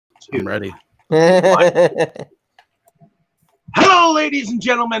I'm ready. Hello, ladies and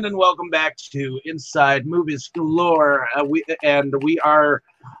gentlemen, and welcome back to Inside Movies Galore. We are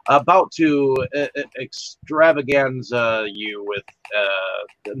about to extravaganza you with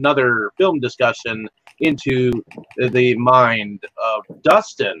another film discussion into the mind of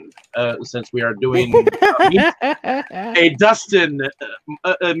Dustin, since we are doing a Dustin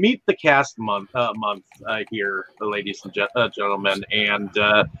Meet the Cast month here, ladies and gentlemen. And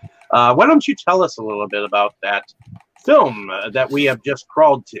why don't you tell us a little bit about that film that we have just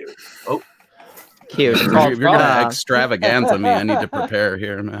crawled to? Oh, cute. If you're gonna extravaganza me, I need to prepare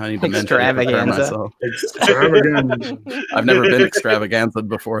here. I need to prepare myself. Extravaganza. I've never been extravaganza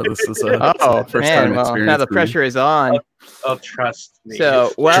before. This is a first time experience. Now the pressure is on. Oh, trust me.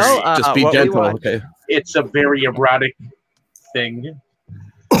 So, well, just be gentle, okay? It's a very erotic thing.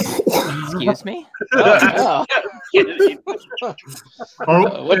 Excuse me? Oh,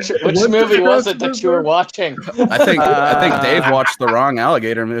 no. Which movie was it that you were watching? I think Dave watched the wrong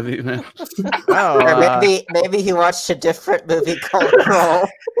Alligator movie, man. Or maybe he watched a different movie called Crawl.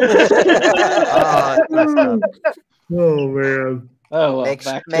 Oh man. Oh,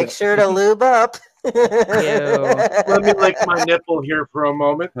 well, make sure to lube up. Let me lick my nipple here for a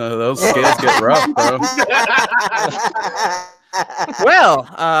moment. Those scales get rough, bro. Well,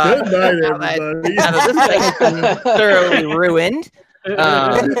 good night, everybody. Now that this thing has been thoroughly ruined.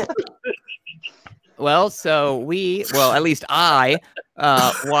 At least I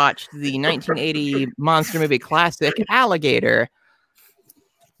watched the 1980 monster movie classic Alligator,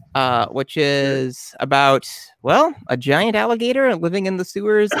 which is about, a giant alligator living in the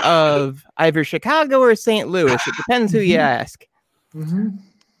sewers of either Chicago or St. Louis. It depends who you ask. Mm-hmm.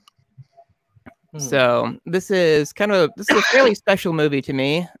 So this is a fairly special movie to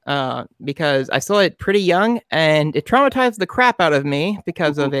me because I saw it pretty young and it traumatized the crap out of me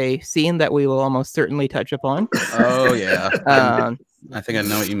because of a scene that we will almost certainly touch upon. Oh yeah. I think I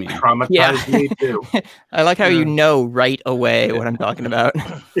know what you mean. Traumatized me too. I like how you know right away what I'm talking about.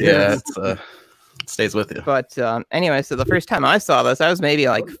 Yeah, it stays with you. But anyway, so the first time I saw this, I was maybe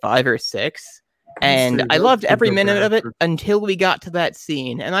like 5 or 6. And I loved every minute of it until we got to that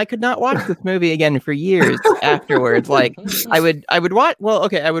scene, and I could not watch this movie again for years afterwards. Like I would watch. Well,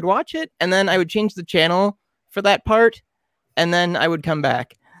 okay, I would watch it, and then I would change the channel for that part, and then I would come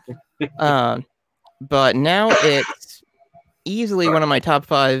back. But now it's easily one of my top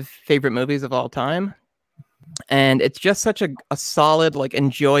 5 favorite movies of all time, and it's just such a solid,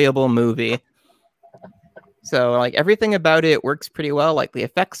 enjoyable movie. So, everything about it works pretty well. The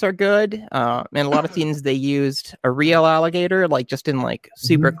effects are good. And a lot of scenes they used a real alligator, just in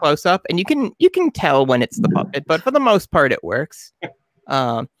super close up, and you can tell when it's the puppet, but for the most part, it works.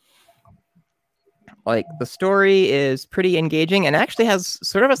 The story is pretty engaging and actually has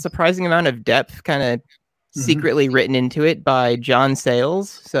sort of a surprising amount of depth, kind of secretly written into it by John Sayles.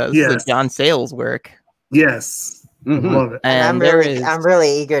 So, this is John Sayles' work. Yes, love it. And I'm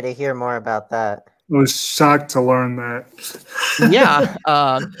really eager to hear more about that. I was shocked to learn that. Yeah.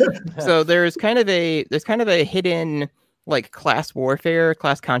 So there's kind of a hidden class warfare,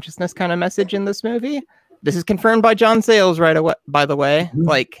 class consciousness kind of message in this movie. This is confirmed by John Sayles right away, by the way.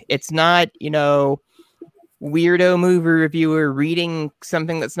 It's not, weirdo movie reviewer reading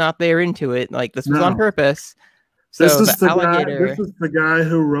something that's not there into it. This was on purpose. So this is Alligator. This is the guy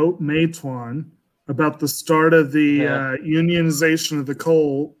who wrote Matewan about the start of the unionization of the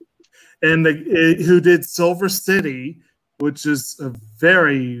coal. And who did Silver City, which is a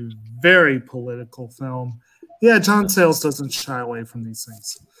very, very political film. Yeah, John Sayles doesn't shy away from these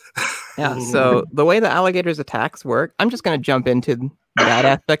things. Yeah, so the way the alligator's attacks work, I'm just going to jump into that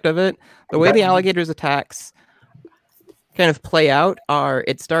aspect of it. The way the alligator's attacks kind of play out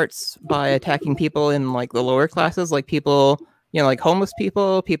it starts by attacking people in the lower classes, people, homeless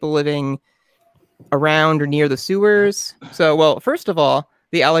people living around or near the sewers. So, first of all,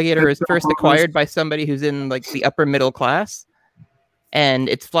 the alligator is first acquired by somebody who's in the upper middle class, and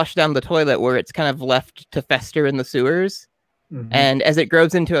it's flushed down the toilet where it's kind of left to fester in the sewers. And as it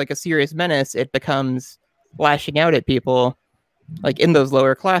grows into a serious menace, it becomes lashing out at people in those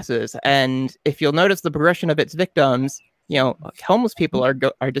lower classes. And if you'll notice the progression of its victims, homeless people are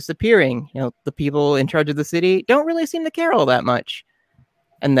disappearing. The people in charge of the city don't really seem to care all that much.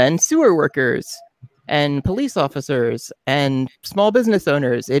 And then sewer workers and police officers and small business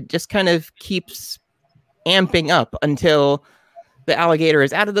owners. It just kind of keeps amping up until the alligator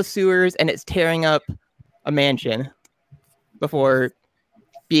is out of the sewers and it's tearing up a mansion before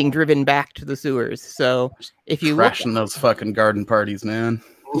being driven back to the sewers. So if you crashing those fucking garden parties, man.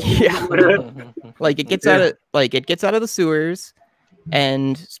 Yeah. It gets out of the sewers,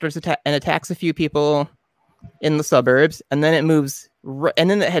 and attacks a few people in the suburbs, and then it moves and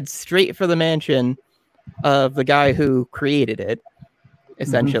then it heads straight for the mansion of the guy who created it,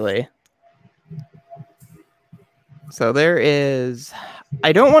 essentially. So there is,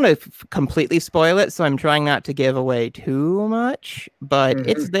 I don't want to completely spoil it, so I'm trying not to give away too much, but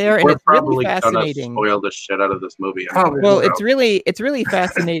it's there, and it's really fascinating. Gonna spoil the shit out of this movie. Well, it's really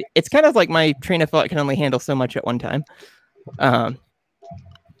fascinating. It's kind of like my train of thought can only handle so much at one time. But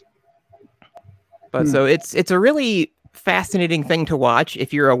so it's a really fascinating thing to watch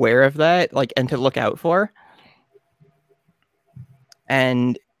if you're aware of that, like, and to look out for.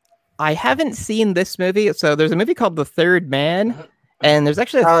 And I haven't seen this movie, so there's a movie called The Third Man, and there's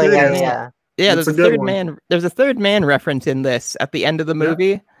actually a third man. Yeah, there's a third man. There's a third man reference in this at the end of the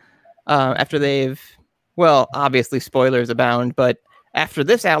movie. After they've, well, obviously spoilers abound, but after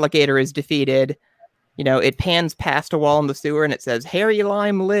this alligator is defeated, you know, it pans past a wall in the sewer and it says Harry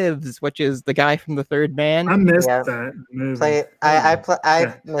Lime lives, which is the guy from The Third Man. I missed that movie.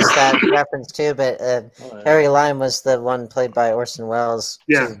 I missed that reference too, but Harry Lime was the one played by Orson Welles.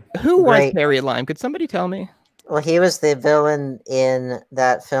 Yeah. Who was Harry Lime? Could somebody tell me? Well, he was the villain in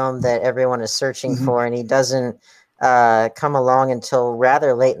that film that everyone is searching for, and he doesn't come along until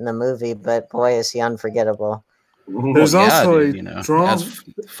rather late in the movie, but boy, is he unforgettable. There's also a you know, strong, as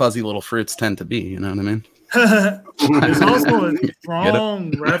fuzzy little fruits tend to be. You know what I mean? there's also a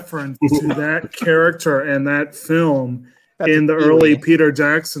strong reference to that character and that film in the early Peter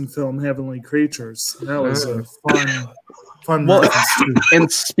Jackson film, Heavenly Creatures. That was a fun reference too.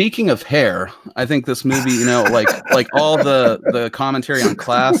 And speaking of hair, I think this movie, you know, like all the commentary on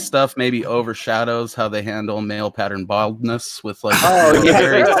class stuff maybe overshadows how they handle male pattern baldness with like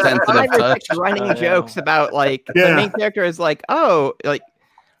very sensitive touch. Running jokes about like the main character is like, oh,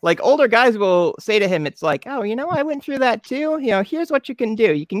 like older guys will say to him, it's like, oh, you know, I went through that too. You know, here's what you can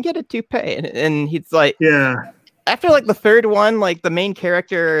do. You can get a toupee, and he's like, yeah. After like the third one, like the main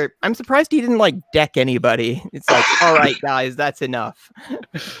character, I'm surprised he didn't like deck anybody. It's like, all right, guys, that's enough.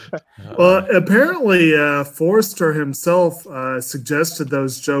 Well, apparently Forrester himself suggested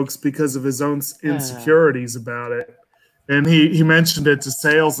those jokes because of his own insecurities about it. And he mentioned it to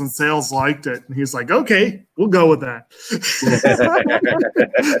Sales, and Sales liked it. And he's like, okay, we'll go with that.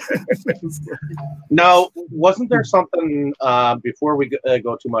 Now, wasn't there something, before we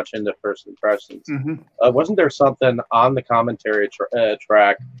go too much into first impressions, wasn't there something on the commentary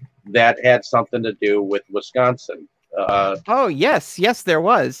track that had something to do with Wisconsin? Oh, yes, there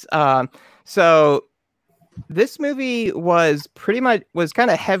was. So this movie was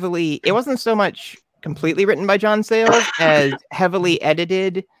kind of heavily, it wasn't so much completely written by John Sayles as heavily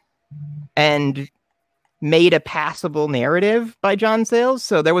edited and made a passable narrative by John Sayles.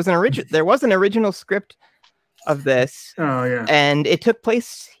 So there was an original script of this. Oh yeah. And it took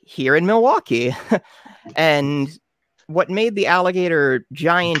place here in Milwaukee. And what made the alligator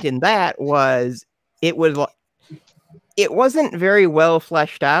giant in that was it wasn't very well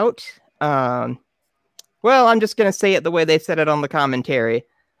fleshed out. Well, I'm just going to say it the way they said it on the commentary.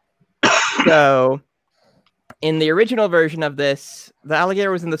 So in the original version of this, the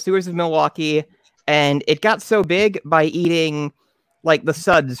alligator was in the sewers of Milwaukee, and it got so big by eating like the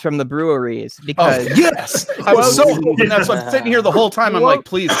suds from the breweries. Because yes, I was so hoping that's what I'm sitting here the whole time. I'm like,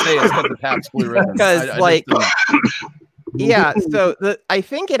 please say it's because of Pabst Blue Ribbon. Because yeah, so I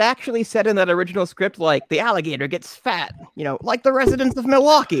think it actually said in that original script, like, the alligator gets fat, you know, like the residents of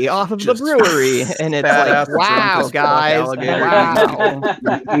Milwaukee off of the brewery. And it's like, wow, guys. Wow.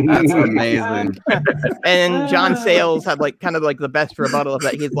 That's amazing. And John Sayles had like kind of like the best rebuttal of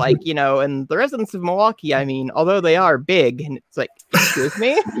that. He's like, you know, and the residents of Milwaukee, I mean, although they are big, and it's like, excuse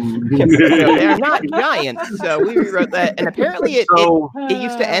me? They're not giants. So we rewrote that. And apparently it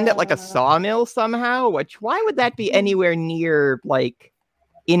used to end at like a sawmill somehow, which why would that be anywhere near like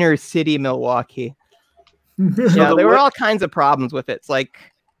inner city Milwaukee? Yeah, there were all kinds of problems with it. It's like,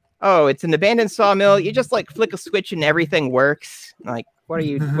 oh, it's an abandoned sawmill. You just like flick a switch and everything works. Like, what are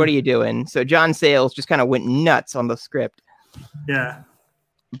you doing? So John Sayles just kind of went nuts on the script. Yeah.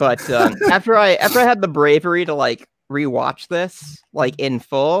 But after I had the bravery to like rewatch this like in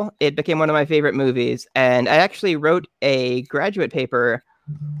full, it became one of my favorite movies. And I actually wrote a graduate paper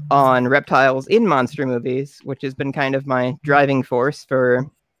on reptiles in monster movies, which has been kind of my driving force for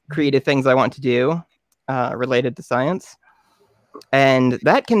creative things I want to do related to science. And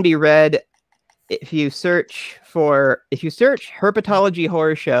that can be read if you search Herpetology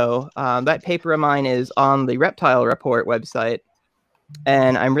Horror Show. That paper of mine is on the Reptile Report website,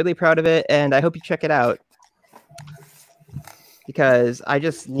 and I'm really proud of it, and I hope you check it out, because I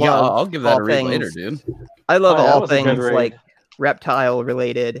just love I'll give that a read later, dude. I love all things reptile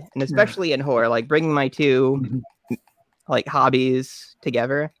related, and especially in horror, like bringing my two like hobbies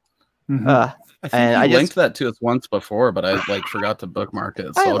together. I think you linked that to us once before, but I like forgot to bookmark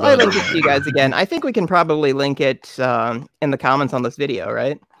it. So I linked it to you guys again. I think we can probably link it in the comments on this video,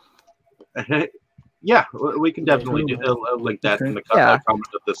 right? Yeah, we can definitely link that in the comment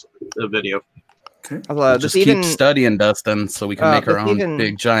of this video. Okay. Just keep studying, Dustin, so we can make our own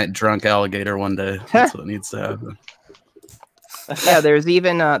big giant drunk alligator one day. That's what needs to happen. Yeah, there's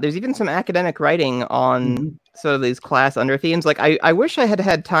even some academic writing on sort of these class under themes. Like I wish I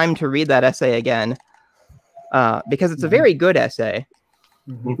had time to read that essay again, because it's a very good essay.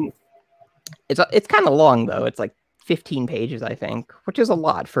 It's kind of long though. It's like 15 pages, I think, which is a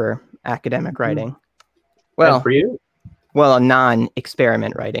lot for academic writing. Well, and for you? Well,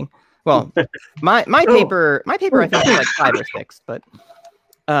 non-experiment writing. Well, my paper I think is like 5 or 6, but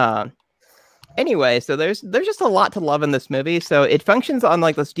anyway, so there's just a lot to love in this movie. So it functions on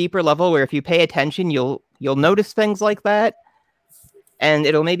like this deeper level where if you pay attention, you'll notice things like that, and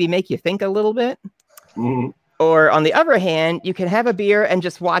it'll maybe make you think a little bit. Or on the other hand, you can have a beer and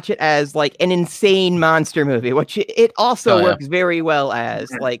just watch it as like an insane monster movie, which it also works very well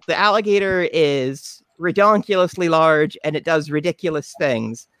as. Like the alligator is ridiculously large and it does ridiculous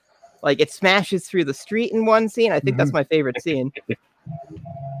things. Like it smashes through the street in one scene. I think that's my favorite scene.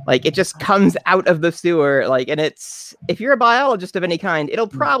 Like it just comes out of the sewer. Like, and if you're a biologist of any kind, it'll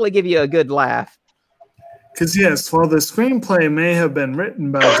probably give you a good laugh. Because yes, while the screenplay may have been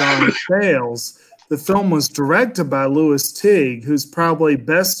written by John Sayles, the film was directed by Louis Teague, who's probably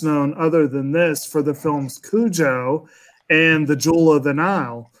best known other than this for the films Cujo and The Jewel of the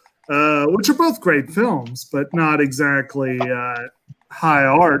Nile, which are both great films, but not exactly high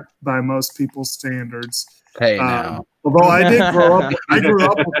art by most people's standards. Hey, now. Although I did grow up, I grew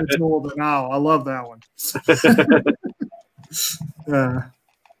up with The Jewel of the Nile. I love that one.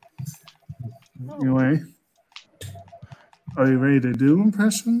 Anyway, are you ready to do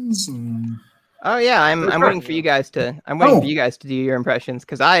impressions? Oh yeah, I'm waiting for you guys to. I'm waiting for you guys to do your impressions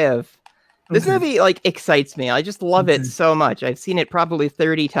because I have. This movie like excites me. I just love it so much. I've seen it probably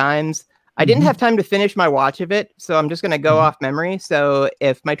 30 times. I didn't have time to finish my watch of it, so I'm just gonna go off memory. So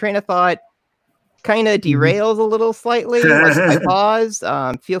if my train of thought kind of derails a little slightly, like I pause,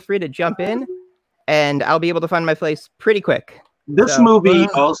 feel free to jump in, and I'll be able to find my place pretty quick. This movie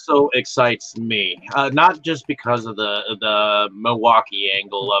also excites me, not just because of the Milwaukee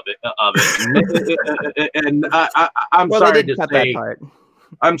angle of it, and I'm sorry to say,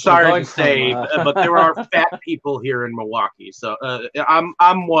 I'm sorry to say, but there are fat people here in Milwaukee, so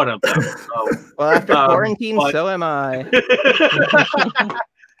I'm one of them. So, well, after quarantine, so am I.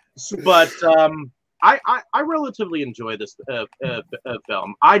 But I relatively enjoy this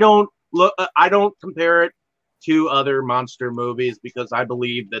film. I don't compare it to other monster movies because I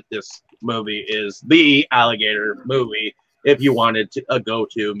believe that this movie is the alligator movie. If you wanted a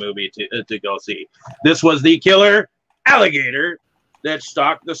go-to movie to go see, this was the killer alligator that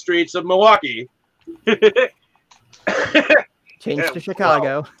stalked the streets of Milwaukee. Changed to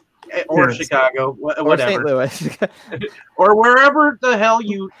Chicago. Or Chicago, whatever. Or St. Louis. Or wherever the hell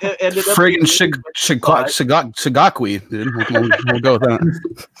you ended up. Friggin' Shigakwi, dude. We'll go with that.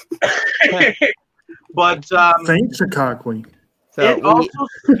 But Saint Chicago. So it also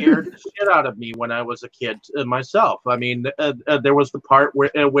scared the shit out of me when I was a kid myself. I mean, there was the part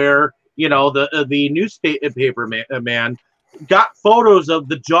where you know the newspaper man got photos of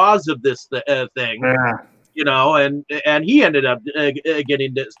the jaws of this thing, you know, and he ended up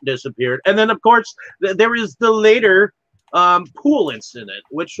getting disappeared. And then of course there is the later pool incident,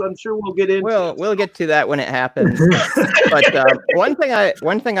 which I'm sure we'll get into. We'll get to that when it happens. But one thing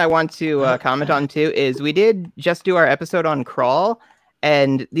I want to comment on too is we did just do our episode on Crawl,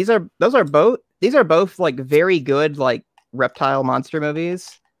 and these are both like very good like reptile monster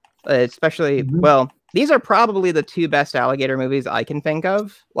movies, especially well. These are probably the 2 best alligator movies I can think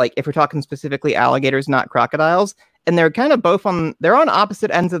of. Like if we're talking specifically alligators, not crocodiles, and they're kind of they're on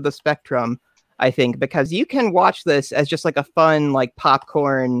opposite ends of the spectrum. I think, because you can watch this as just like a fun, like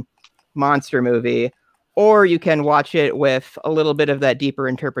popcorn monster movie, or you can watch it with a little bit of that deeper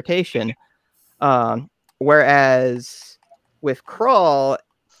interpretation. Whereas with Crawl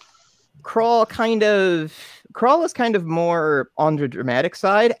is kind of more on the dramatic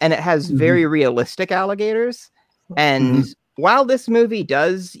side, and it has very realistic alligators. And while this movie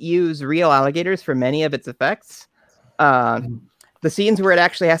does use real alligators for many of its effects, the scenes where it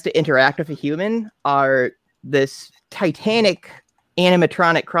actually has to interact with a human are this titanic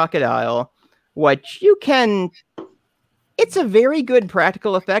animatronic crocodile, which it's a very good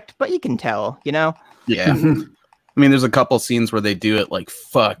practical effect, but you can tell, you know? Yeah. I mean, there's a couple scenes where they do it like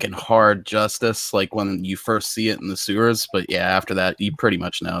fucking hard justice, like when you first see it in the sewers. But yeah, after that, you pretty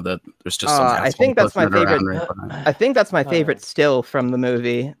much know that there's just some. I think that's my favorite. I think that's my favorite still from the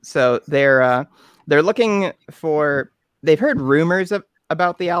movie. So they're looking for. They've heard rumors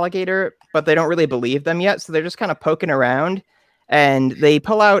about the alligator, but they don't really believe them yet. So they're just kind of poking around, and they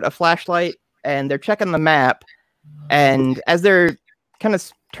pull out a flashlight and they're checking the map. And as they're kind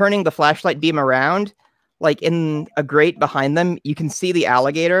of turning the flashlight beam around, like in a grate behind them, you can see the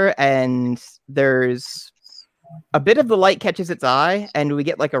alligator, and there's a bit of the light catches its eye, and we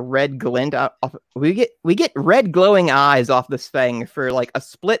get like a red glint off. We get red glowing eyes off this thing for like a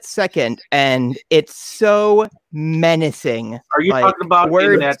split second, and it's so menacing. Are you talking about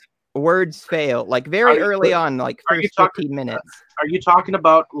words fail? Like very early on, like first 15 minutes. Are you talking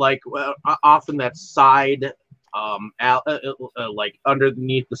about like off in that side? Like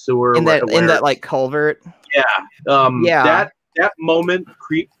underneath the sewer in that like culvert. Yeah. That moment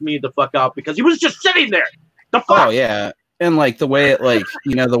creeped me the fuck out because he was just sitting there. The fuck. Oh yeah, and like the way it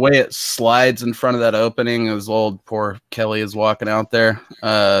the way it slides in front of that opening as old poor Kelly is walking out there.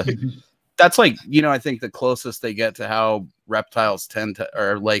 That's like, I think the closest they get to how reptiles tend to,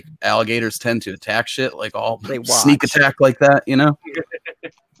 or like alligators tend to attack shit, like they sneak attack like that,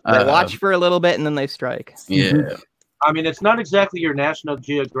 They watch for a little bit and then they strike. Yeah. I mean, it's not exactly your National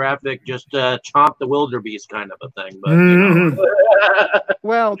Geographic, just chomp the wildebeest kind of a thing. But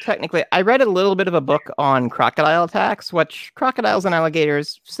well, technically, I read a little bit of a book on crocodile attacks, which crocodiles and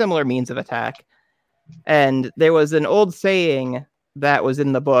alligators, similar means of attack. And there was an old saying that was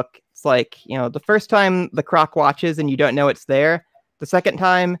in the book. It's like, the first time the croc watches and you don't know it's there. The second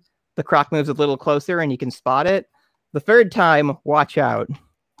time, the croc moves a little closer and you can spot it. The third time, watch out.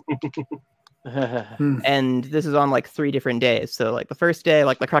 And this is on like 3 different days. So like the first day,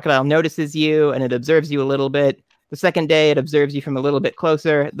 like the crocodile notices you and it observes you a little bit. The second day, it observes you from a little bit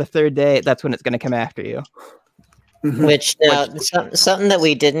closer. The third day, that's when it's going to come after you. Which something that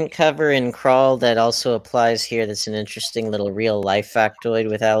we didn't cover in Crawl that also applies here, that's an interesting little real life factoid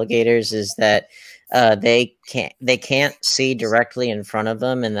with alligators, is that they can't see directly in front of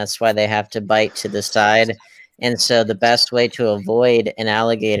them, and that's why they have to bite to the side. And so the best way to avoid an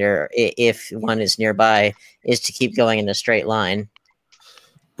alligator, if one is nearby, is to keep going in a straight line.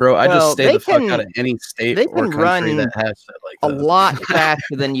 Bro, I just stay the fuck out of any state or country that has shit like that. A lot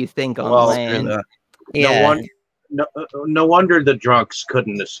faster than you think on land. Yeah. No wonder the drunks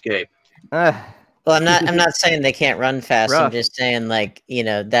couldn't escape. Well, I'm not saying they can't run fast. I'm just saying, like,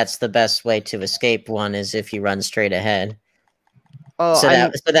 that's the best way to escape one is if you run straight ahead. Oh, so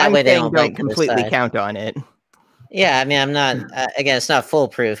that way they don't completely count on it. Yeah, I mean, I'm not. Again, it's not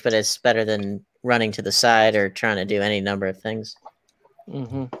foolproof, but it's better than running to the side or trying to do any number of things.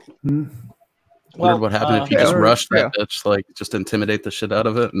 Mm-hmm. Well, what happened if you just rushed that bitch, like just intimidate the shit out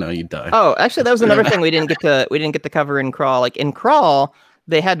of it? No, you die. Oh, actually, that was another thing we didn't get to cover in Crawl. Like in Crawl,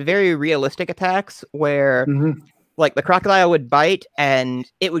 they had very realistic attacks where, like, the crocodile would bite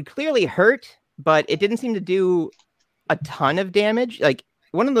and it would clearly hurt, but it didn't seem to do a ton of damage. Like,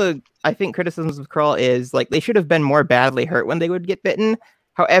 one of the, I think, criticisms of Crawl is, like, they should have been more badly hurt when they would get bitten.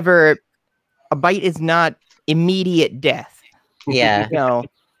 However, a bite is not immediate death. Yeah.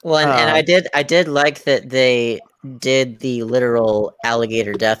 Well, and I did like that they did the literal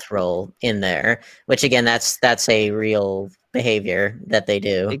alligator death roll in there, which again, that's a real behavior that they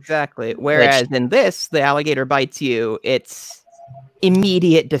do. Exactly. Whereas in this, the alligator bites you, it's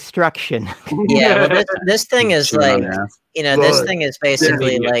immediate destruction. Yeah, well, this thing is like, this thing is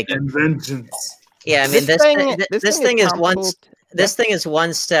basically like vengeance. Yeah, I mean, this thing is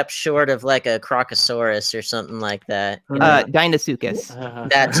one step short of like a Crocosaurus or something like that. Deinosuchus.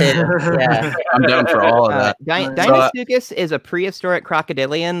 That too. Yeah, I'm down for all of that. Deinosuchus is a prehistoric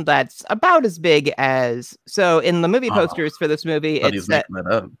crocodilian that's about as big as. So in the movie posters for this movie, it's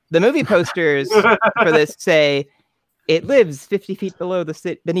the movie posters for this say it lives 50 feet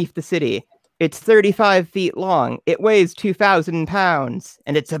beneath the city. It's 35 feet long. It weighs 2,000 pounds,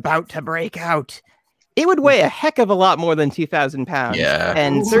 and it's about to break out. It would weigh a heck of a lot more than 2,000 pounds. Yeah.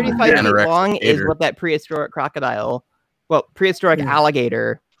 And 35 feet long is what that prehistoric alligator,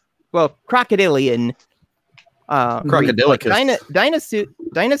 crocodilian. Crocodilicus.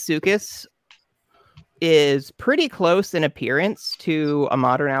 Deinosuchus is pretty close in appearance to a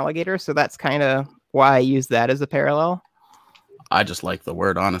modern alligator, so that's kind of why I use that as a parallel. I just like the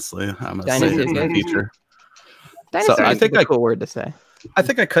word, honestly. I'm a teacher. So I think a cool word to say. I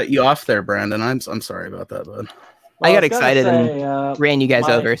think I cut you off there, Brandon. I'm sorry about that, bud. I got excited and ran you guys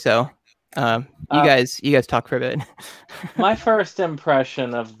over, so you guys talk for a bit. My first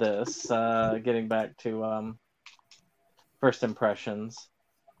impression of this, getting back to first impressions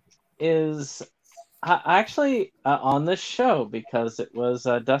is actually on this show, because it was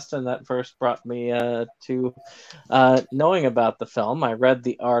Dustin that first brought me to knowing about the film. I read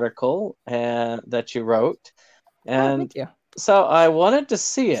the article that you wrote, and so I wanted to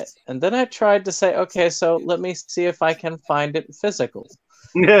see it. And then I tried to say, okay, so let me see if I can find it physical.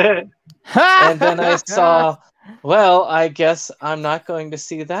 And then I saw, well, I guess I'm not going to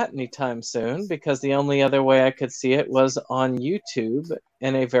see that anytime soon, because the only other way I could see it was on YouTube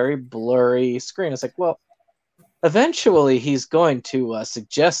in a very blurry screen. It's like, well, eventually he's going to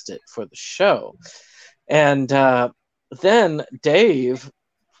suggest it for the show. And then Dave,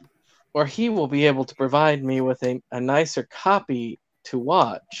 or he will be able to provide me with a nicer copy to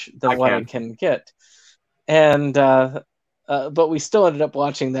watch than what I can get. And but we still ended up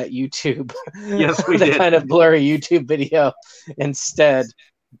watching that YouTube. Yes, we did. Kind of blurry YouTube video instead.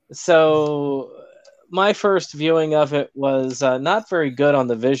 So my first viewing of it was not very good on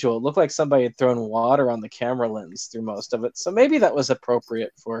the visual. It looked like somebody had thrown water on the camera lens through most of it. So maybe that was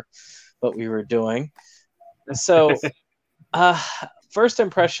appropriate for what we were doing. So first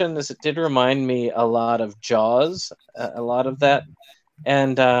impression is it did remind me a lot of Jaws, a lot of that.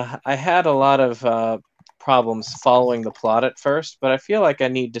 And I had a lot of problems following the plot at first, but I feel like I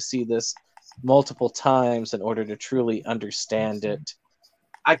need to see this multiple times in order to truly understand it.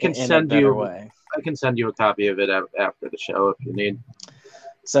 I can send you a copy of it after the show if you need.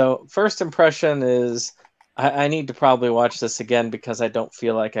 So first impression is I need to probably watch this again, because I don't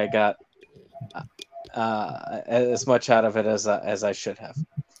feel like I got as much out of it as I should have.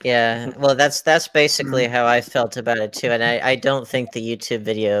 Yeah, well, that's basically how I felt about it too, and I don't think the YouTube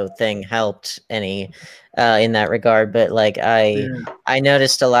video thing helped any in that regard. But like I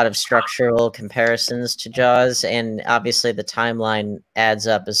noticed a lot of structural comparisons to Jaws, and obviously the timeline adds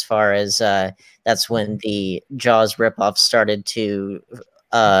up as far as that's when the Jaws ripoff started to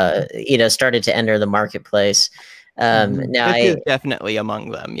started to enter the marketplace. Now this is definitely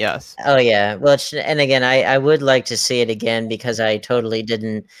among them, yes. Oh yeah, well, and again, I would like to see it again, because I totally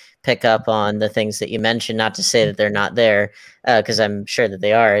didn't pick up on the things that you mentioned. Not to say that they're not there, because I'm sure that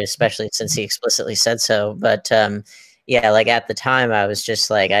they are, especially since he explicitly said so. But yeah, like at the time, I was just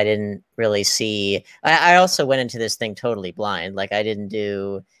like, I didn't really see. I also went into this thing totally blind. Like I didn't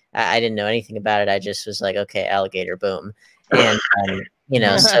know anything about it. I just was like, okay, alligator, boom, and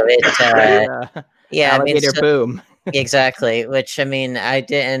so it. Yeah, alligator, boom. Exactly. Which I mean, I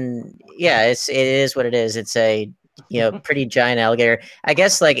didn't. Yeah, it is what it is. It's a pretty giant alligator. I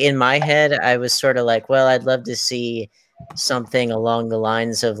guess like in my head, I was sort of like, well, I'd love to see something along the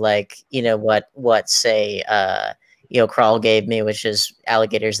lines of like what say Crawl gave me, which is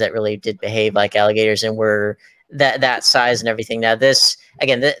alligators that really did behave like alligators and were that size and everything. Now this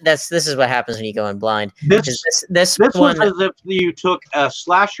again, this is what happens when you go in blind. This one was as if you took a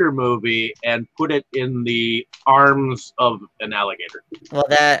slasher movie and put it in the arms of an alligator. Well,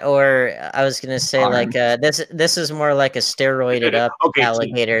 that, or I was gonna say like this is more like a steroided up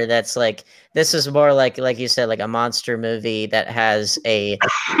alligator. That's like, this is more like you said, like a monster movie that has a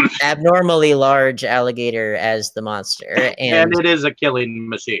abnormally large alligator as the monster, and it is a killing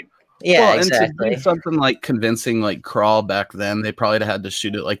machine. Yeah, well, exactly. And to do something like convincing like Crawl back then, they probably had to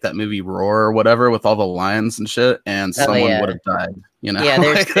shoot it like that movie Roar or whatever with all the lions and shit, and someone would have died. Yeah,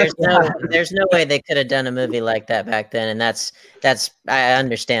 there's no way they could have done a movie like that back then, and that's I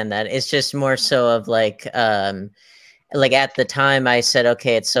understand that. It's just more so of like at the time I said,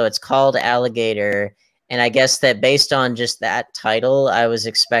 okay, it's called Alligator, and I guess that based on just that title, I was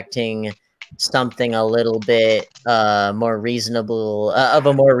expecting something a little bit more reasonable, of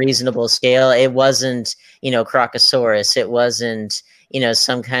a more reasonable scale. It wasn't Crocosaurus, it wasn't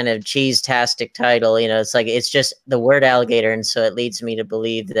some kind of cheese-tastic title. It's like, it's just the word alligator, and so it leads me to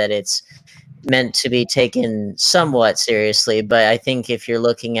believe that it's meant to be taken somewhat seriously. But I think if you're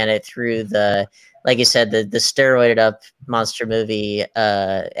looking at it through the, like you said, the steroided up monster movie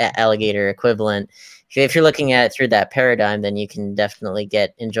alligator equivalent, if you're looking at it through that paradigm, then you can definitely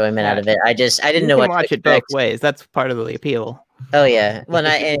get enjoyment out of it. I didn't know what to watch it both ways. That's part of the appeal. Oh yeah. Well,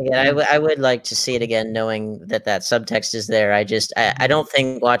 I would like to see it again, knowing that subtext is there. I don't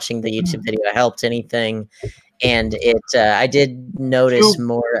think watching the YouTube video helped anything, and I did notice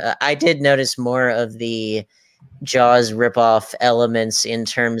more. I did notice more of the Jaws ripoff elements in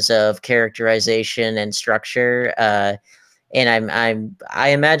terms of characterization and structure. And I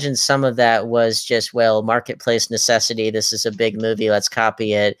imagine some of that was just, well, marketplace necessity. This is a big movie, let's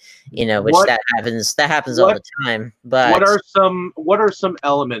copy it. Which that happens all the time. But what are some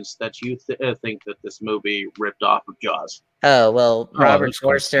elements that you think that this movie ripped off of Jaws? Oh well, Robert that's quite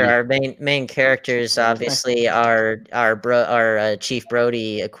Forster, sweet. our main characters, obviously our Chief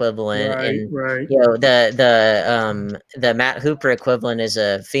Brody equivalent, Right, and right. you know the Matt Hooper equivalent is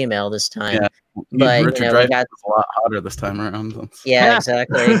a female this time. Yeah. But Richard we Dreyfuss got is a lot hotter this time around. yeah,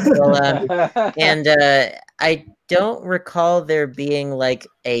 exactly. Well, and I don't recall there being like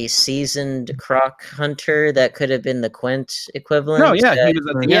a seasoned croc hunter that could have been the Quint equivalent. No, yeah, he was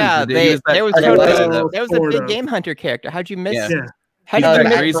at the Yeah, end. He was that there was Oh, there was? totally there was a Sort big of. game hunter character. How'd you miss? Yeah. Yeah. How'd He's you that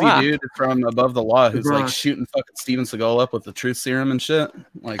miss crazy Brock? dude from Above the Law who's like Brock. shooting fucking Steven Seagal up with the truth serum and shit.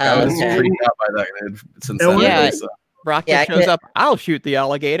 Like Oh, I was okay. freaked out by that dude since Oh, then. yeah. So. Brock Yeah, just I shows could- up. I'll shoot the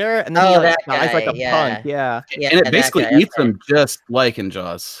alligator, and then Oh, he like, that dies like guy, a yeah. punk. Yeah. Yeah, And it that basically guy, eats okay. them just like in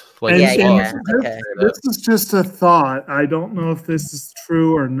Jaws. Like And, Yeah, in yeah, Jaws. yeah. Okay. This is just a thought. I don't know if this is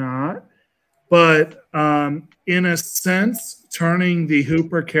true or not, but in a sense, turning the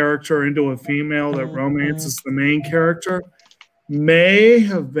Hooper character into a female that romances the main character may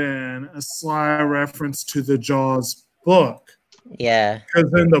have been a sly reference to the Jaws book. Yeah.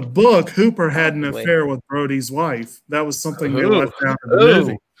 Because in the book, Hooper had an Probably. affair with Brody's wife. That was something they Ooh. left out in the Ooh.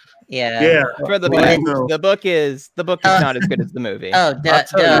 movie. Yeah. Yeah. For the Well, book, so- the book is not as good as the movie. Oh, I'll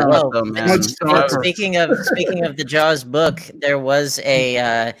tell you what, oh, though, man. Much darker. speaking of the Jaws book, there was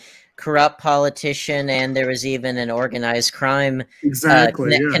a corrupt politician, and there was even an organized crime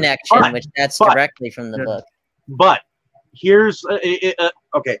Exactly. Yeah. connection, But- which that's but- directly from the Yeah. book. But here's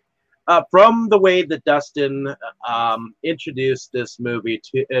okay. From the way that Dustin introduced this movie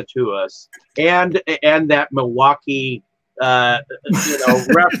to us, and that Milwaukee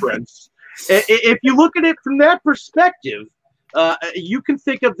reference, if you look at it from that perspective, you can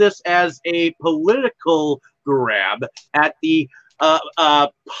think of this as a political grab at the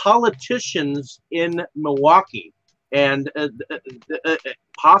politicians in Milwaukee, and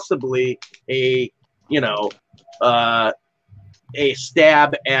possibly a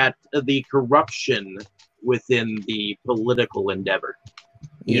stab at the corruption within the political endeavor.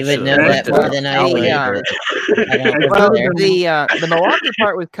 You Yeah, would know sure. that more than I would. Yeah. I don't live Well, there. the Milwaukee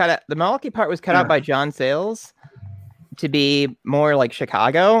part was cut out. The Milwaukee part was cut out by John Sayles to be more like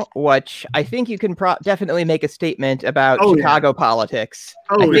Chicago, which I think you can definitely make a statement about Oh, yeah. Chicago politics.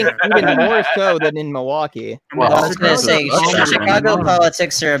 Oh, I think yeah. even more so than in Milwaukee. Well, I was going to say, Chicago- Chicago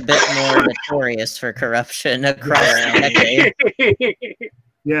politics are a bit more notorious for corruption across the decade.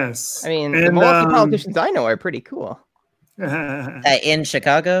 Yes. I mean, the And, Milwaukee politicians I know are pretty cool. In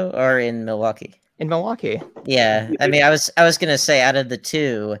Chicago or in Milwaukee? In Milwaukee, Yeah, I mean, I was gonna say out of the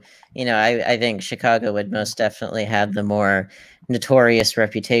two, I think Chicago would most definitely have the more notorious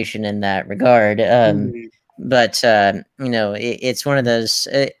reputation in that regard. But it's one of those.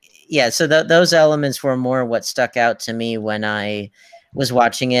 So those elements were more what stuck out to me when I was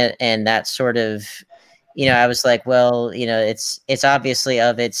watching it, and that sort of, I was like, well, it's obviously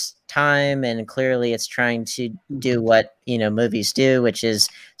of its time, and clearly it's trying to do what movies do, which is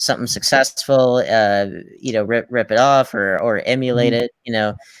something successful, rip it off or emulate it,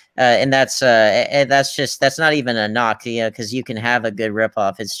 and that's not even a knock, because you can have a good rip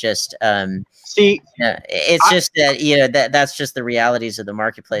off. It's just See, it's just that that's just the realities of the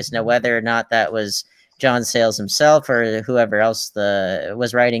marketplace. Now, whether or not that was John Sayles himself or whoever else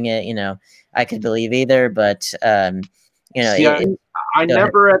was writing it, I could believe either, but see, I go ahead.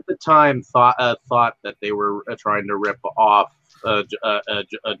 never at the time thought that they were trying to rip off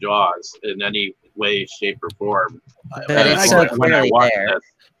Jaws in any way, shape, or form. But it's so clearly there.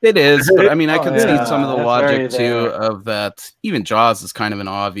 It is, but I mean, I Oh, can yeah, see some of the that's logic very too there. of that. Even Jaws is kind of an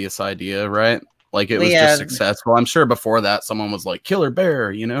obvious idea, right? Like it Well, was yeah. just successful. I'm sure before that, someone was like "Killer Bear,"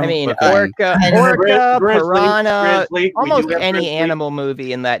 I mean, but then- orca, piranha, almost any animal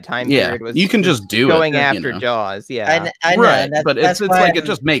movie in that time Yeah, period was you can just do it, going you after know. Jaws. Yeah, I know, right? that- But that's it's why like it I'm-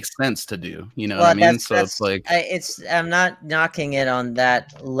 just makes sense to do. You know Well, what I mean? that's- So it's like I'm not knocking it on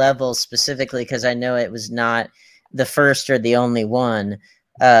that level specifically because I know it was not the first or the only one.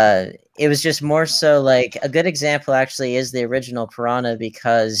 It was just more so like a good example actually is the original Piranha,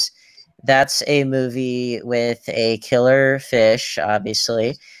 because that's a movie with a killer fish,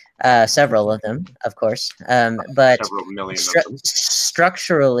 obviously, several of them, of course, but Several million of them.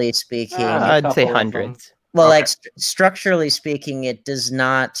 structurally speaking, I'd say couple of hundreds. well, Okay. like structurally speaking, it does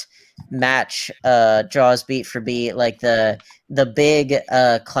not match Jaws beat for beat. Like the big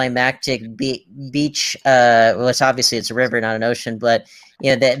climactic beach. Well, it's obviously it's a river, not an ocean, but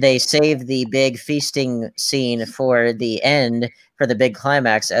they save the big feasting scene for the end, for the big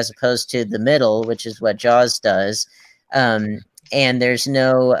climax, as opposed to the middle, which is what Jaws does. and there's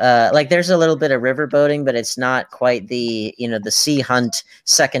no like there's a little bit of riverboating, but it's not quite the the sea hunt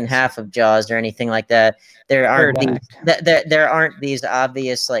second half of Jaws or anything like that. There aren't there aren't these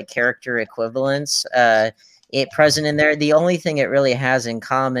obvious like character equivalents present in there. The only thing it really has in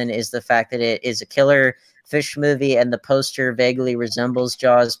common is the fact that it is a killer fish movie, and the poster vaguely resembles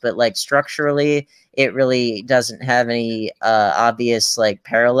Jaws, but like structurally, it really doesn't have any obvious like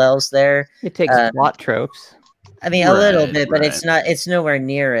parallels there. It takes plot tropes. I mean, a little bit, but it's nowhere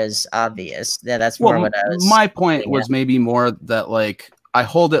near as obvious. Yeah, that's more what I was. My point was maybe more that like I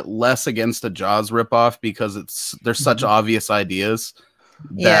hold it less against a Jaws ripoff because there's such obvious ideas.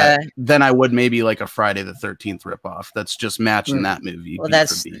 Then I would maybe like a Friday the 13th ripoff that's just matching that movie. Well,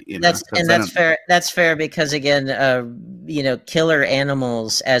 that's fair. That's fair because again, killer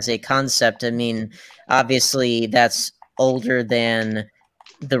animals as a concept. I mean, obviously that's older than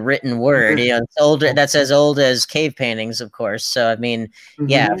the written word. It's older. That's as old as cave paintings, of course. So I mean,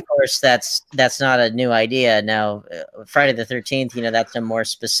 yeah, of course that's not a new idea. Now, Friday the 13th, that's a more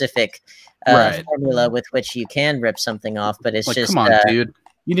specific formula with which you can rip something off, but it's like, just come on, dude.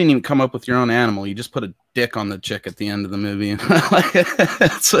 You didn't even come up with your own animal. You just put a dick on the chick at the end of the movie.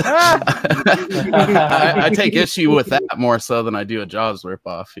 I take issue with that more so than I do a Jaws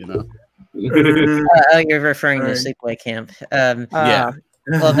ripoff. You're referring to Sleepaway Camp. Yeah.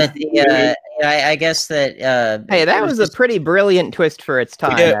 Well, but I guess that. Hey, that was a pretty brilliant twist for its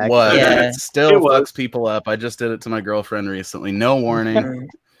time. It was. Yeah. It still fucks people up. I just did it to my girlfriend recently. No warning.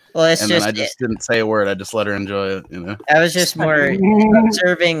 Well, it's then I just didn't say a word. I just let her enjoy it. I was just more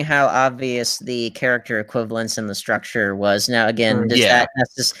observing how obvious the character equivalence in the structure was. Now, again,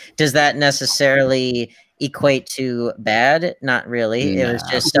 does that necessarily equate to bad? Not really. It was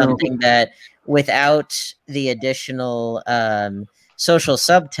just something that, without the additional social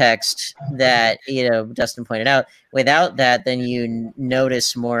subtext that Dustin pointed out, without that, then you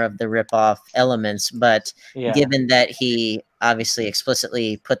notice more of the ripoff elements. But given that he obviously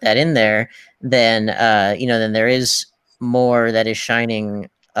explicitly put that in there, then then there is more that is shining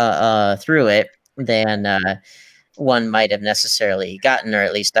through it than one might have necessarily gotten, or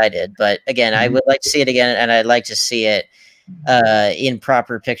at least I did. But again, I would like to see it again, and I'd like to see it in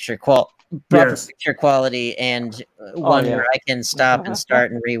proper picture quality, and one where I can stop and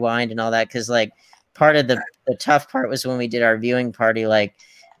start and rewind and all that. Because like part of the tough part was when we did our viewing party, like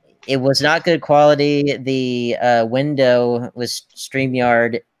it was not good quality. The window was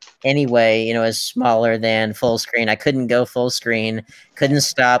StreamYard anyway, is smaller than full screen. I couldn't go full screen, couldn't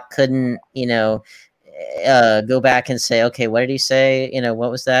stop, couldn't go back and say, okay, what did he say?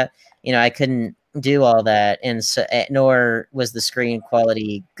 What was that? I couldn't do all that, and so nor was the screen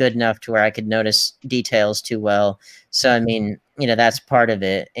quality good enough to where I could notice details too well. So I mean, that's part of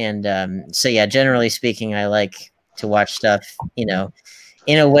it. And so yeah, generally speaking, I like to watch stuff in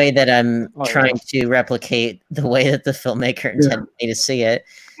a way that I'm trying to replicate the way that the filmmaker intended me to see it.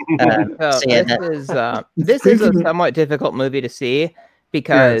 This is a somewhat difficult movie to see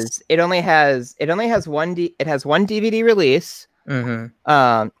because it has one DVD release. And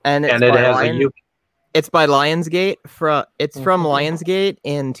it's by Lionsgate. It's from Lionsgate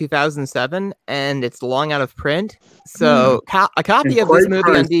in 2007, and it's long out of print. So a copy of this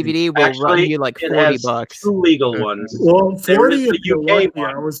movie on DVD will run you like $40. Two legal ones. Well, 40 is the UK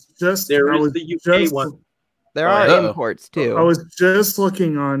one. There is the UK one. There are imports too. I was just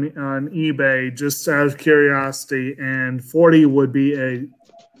looking on eBay just out of curiosity, and 40 would be a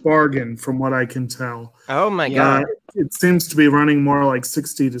bargain from what I can tell. Oh my god. It seems to be running more like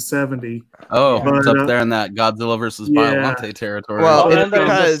 60 to 70. Oh, it's up there in that Godzilla versus Biollante territory. Well, it's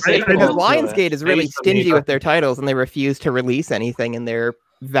because Lionsgate is really stingy with their titles, and they refuse to release anything in their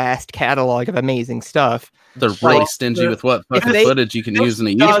vast catalog of amazing stuff. They're really stingy with what footage you can use in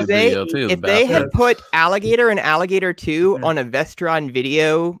a YouTube video too. If they had put Alligator and Alligator 2 on a Vestron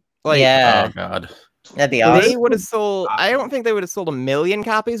video, oh god. That'd be awesome. They would have sold. I don't think they would have sold 1 million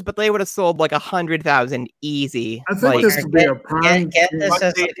copies, but they would have sold like 100,000 easy. I think this would be a prime.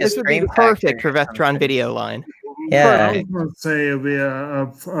 This would be perfect for Vestron Video Line. Yeah, I was going to say it'd be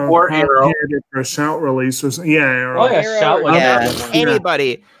or Arrow for a Shout release or something. Yeah, Arrow. Oh yeah, Shout.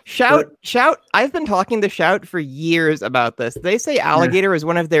 Anybody. Shout. I've been talking to Shout for years about this. They say Alligator is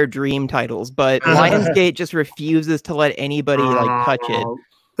one of their dream titles, but Lionsgate just refuses to let anybody touch it.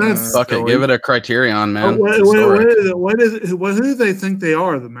 Fuck it, give it a Criterion, man. What do they think they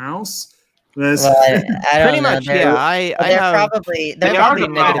are? The mouse? Well, I don't pretty much. Yeah, I have probably a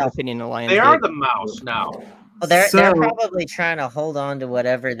negative opinion of Lionsgate. They are the mouse now. Well, they're probably trying to hold on to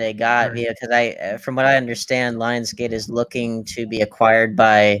whatever they got because from what I understand, Lionsgate is looking to be acquired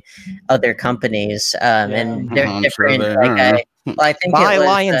by other companies, and they're different. Well, I think Buy it was,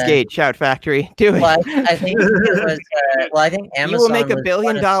 Lionsgate, Shout Factory. Do it. Well, I think it was. Well, I think Amazon. You will make $1 was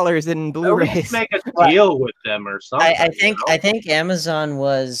billion one of- in At Blu-rays. least make a deal with them or something. I think you know? I think Amazon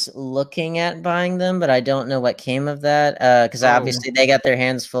was looking at buying them, but I don't know what came of that. Because obviously they got their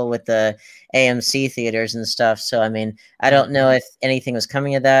hands full with the AMC theaters and stuff. So I mean, I don't know if anything was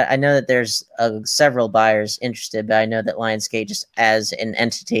coming of that. I know that there's several buyers interested, but I know that Lionsgate, just as an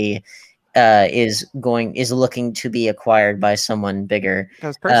entity, is looking to be acquired by someone bigger.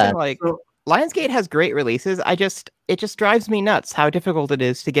 Because personally, Lionsgate has great releases. It just drives me nuts how difficult it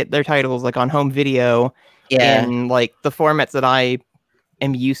is to get their titles like on home video in like the formats that I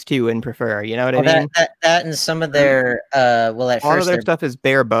am used to and prefer. You know what I mean? That and some of their at all first of their stuff is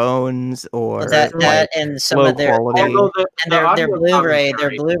bare bones or that and some low of their quality. their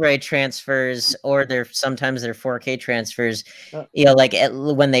Blu-ray transfers or sometimes their 4K transfers, you know, like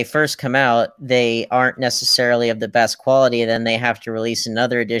when they first come out, they aren't necessarily of the best quality. Then they have to release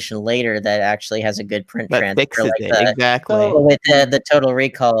another edition later that actually has a good print transfer. Fixes it, exactly. With the Total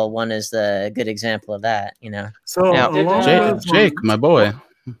Recall one is the good example of that. You know. So now, Jake, my boy.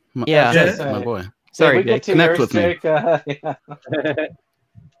 Yeah, my boy. Sorry, Jake. Connect with me. Jake, yeah.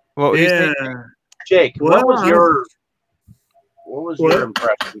 What were you saying? Jake, Well, what was your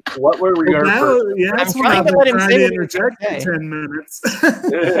impression? What were your first? Yeah, that's I'm what trying I've to let been him trying say to what he's interject gonna in say. 10 minutes.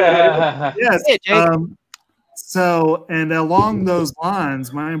 Yes. Yes. Yeah, Jake. So, and along those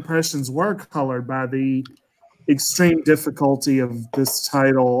lines, my impressions were colored by the extreme difficulty of this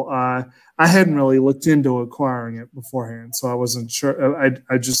title. I hadn't really looked into acquiring it beforehand, so I wasn't sure.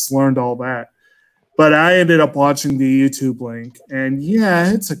 I just learned all that. But I ended up watching the YouTube link, and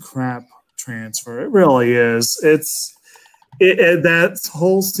yeah, it's a crap transfer. It really is. That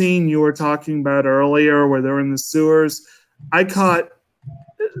whole scene you were talking about earlier where they're in the sewers, I caught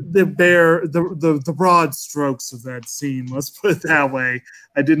the broad strokes of that scene. Let's put it that way.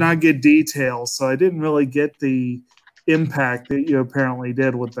 I did not get details, so I didn't really get the impact that you apparently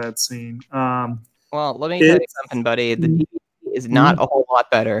did with that scene. Well, let me tell you something, buddy. The DVD is not a whole lot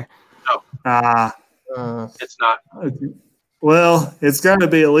better. It's not. Okay. Well, it's got to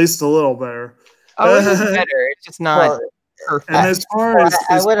be at least a little better. Oh, it's better. It's just not perfect. And as far as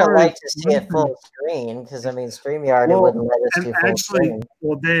I would have liked to see it full screen because I mean, StreamYard wouldn't let us do full screen.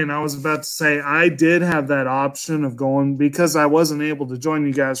 Well, Dan, I was about to say I did have that option of going because I wasn't able to join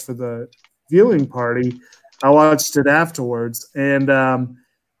you guys for the viewing party. I watched it afterwards, and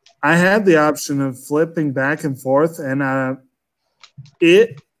I had the option of flipping back and forth, and I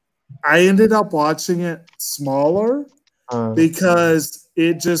ended up watching it smaller because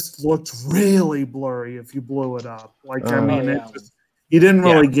it just looked really blurry if you blew it up. Like, I mean, you didn't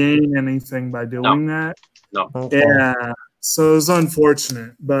really gain anything by doing that. No. Yeah, so it was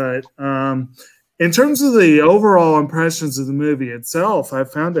unfortunate. But in terms of the overall impressions of the movie itself, I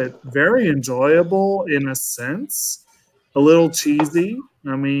found it very enjoyable in a sense, a little cheesy.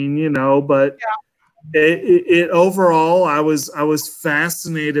 I mean, you know, but it overall, I was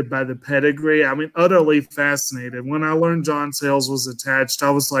fascinated by the pedigree. I mean, utterly fascinated. When I learned John Sayles was attached,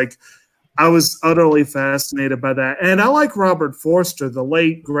 I was utterly fascinated by that. And I like Robert Forster, the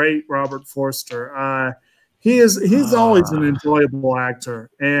late great Robert Forster. He's always an enjoyable actor,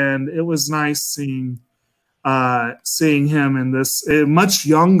 and it was nice seeing him in this. Much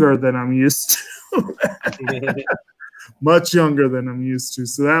younger than I'm used to. Much younger than I'm used to.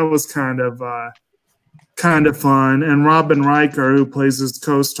 So that was kind of fun. And Robin Riker, who plays his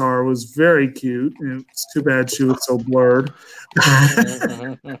co-star, was very cute. It's too bad she was so blurred.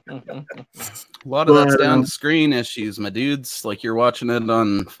 A lot of that's down to screen issues, my dudes. Like, you're watching it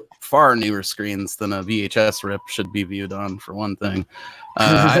on far newer screens than a VHS rip should be viewed on, for one thing.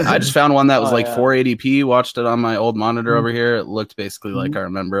 I just found one that was 480p. Watched it on my old monitor over here. It looked basically like I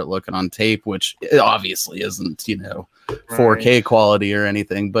remember it looking on tape, which it obviously isn't, 4K quality or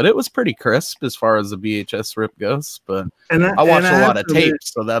anything, but it was pretty crisp as far as the VHS rip goes. But I watched a lot of tape,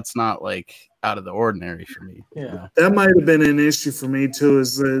 so that's not like out of the ordinary for me. Yeah, that might have been an issue for me too.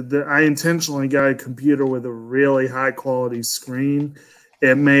 Is that I intentionally got a computer with a really high quality screen.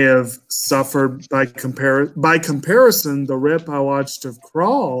 It may have suffered by comparison. The rip I watched of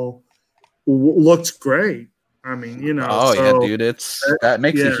Crawl looked great. I mean, yeah, dude, that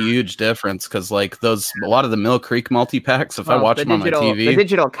makes a huge difference because like a lot of the Mill Creek multi-packs, if I watch them on my TV, the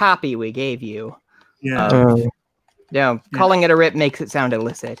digital copy we gave you, calling it a rip makes it sound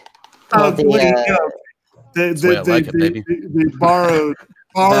illicit. The borrowed.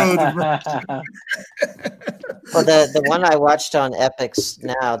 Well, the one I watched on Epix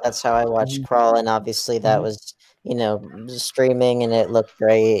now, that's how I watched Crawl, and obviously that was streaming and it looked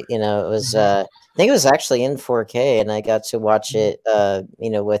great. It was think it was actually in 4K, and I got to watch it,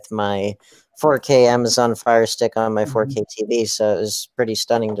 with my 4K Amazon Fire Stick on my 4K TV. So it was pretty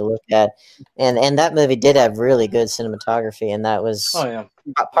stunning to look at, and that movie did have really good cinematography, and that was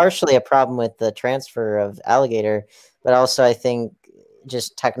partially a problem with the transfer of Alligator, but also I think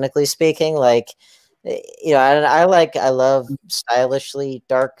just technically speaking, like, I love stylishly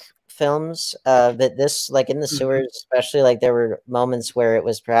dark films. That this, like in the sewers, especially, like there were moments where it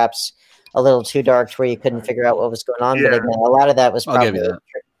was perhaps a little too dark to where you couldn't figure out what was going on. But again, a lot of that was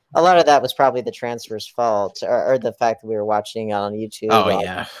probably the transfer's fault, or the fact that we were watching it on YouTube,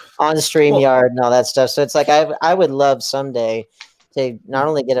 on StreamYard and all that stuff. So it's like I would love someday to not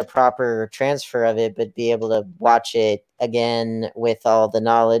only get a proper transfer of it, but be able to watch it again with all the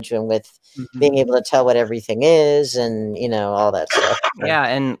knowledge and with being able to tell what everything is and, all that stuff. Yeah,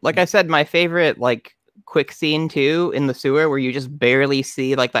 and like I said, my favorite, like, quick scene, too, in the sewer where you just barely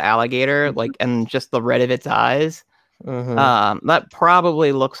see, like, the alligator, like, and just the red of its eyes. That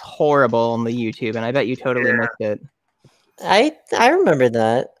probably looks horrible on the YouTube, and I bet you totally missed it. I remember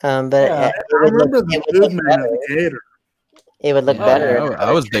that, but I remember the movement of the gator. It would look better.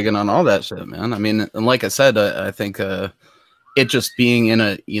 I was digging on all that shit, man. I mean, and like I said, I think it just being in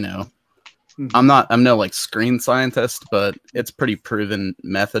a, I'm no like screen scientist, but it's pretty proven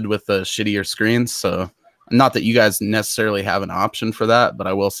method with the shittier screens. So not that you guys necessarily have an option for that, but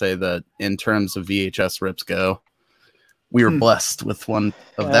I will say that in terms of VHS rips go, we were blessed with one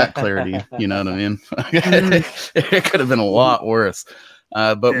of that clarity. You know what I mean? It could have been a lot worse.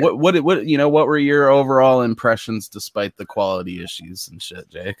 But what were your overall impressions despite the quality issues and shit,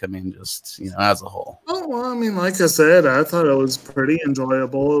 Jake? I mean, just, as a whole. Oh, well, I mean, like I said, I thought it was pretty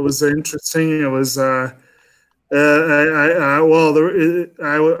enjoyable. It was interesting. It was, I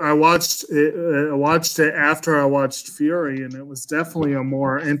watched it after I watched Fury, and it was definitely a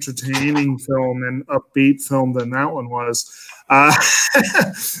more entertaining film and upbeat film than that one was.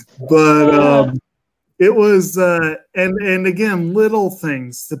 It was, and again, little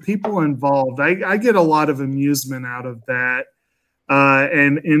things, the people involved. I get a lot of amusement out of that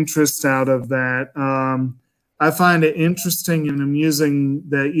and interest out of that. I find it interesting and amusing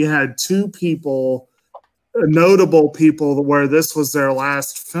that you had two people, notable people, where this was their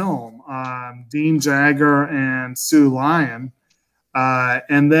last film, Dean Jagger and Sue Lyon.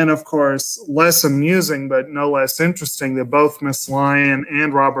 And then, of course, less amusing, but no less interesting, that both Miss Lyon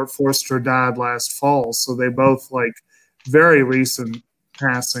and Robert Forster died last fall. So they both, like, very recent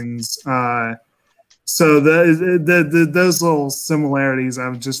passings. So those little similarities,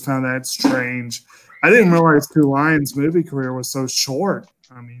 I've just found that strange. I didn't realize Sue Lyon's movie career was so short.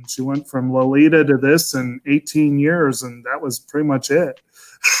 I mean, she went from Lolita to this in 18 years, and that was pretty much it.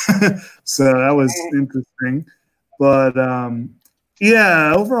 So that was interesting. But,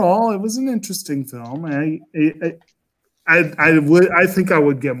 yeah, overall, it was an interesting film. I think I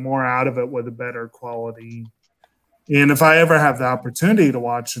would get more out of it with a better quality. And if I ever have the opportunity to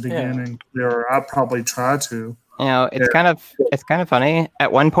watch it again in clear, I'll probably try to. It's kind of funny.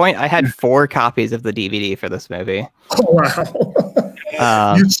 At one point, I had 4 copies of the DVD for this movie. Oh,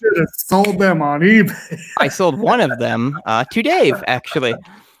 wow. You should have sold them on eBay. I sold one of them to Dave, actually.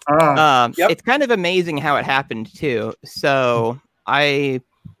 It's kind of amazing how it happened, too. So I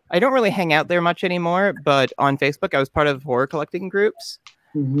don't really hang out there much anymore, but on Facebook, I was part of horror collecting groups.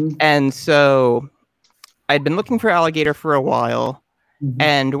 And so I'd been looking for Alligator for a while.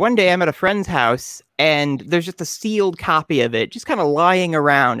 And one day I'm at a friend's house and there's just a sealed copy of it just kind of lying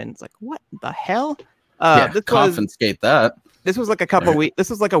around. And it's like, what the hell? Confiscate that. This was like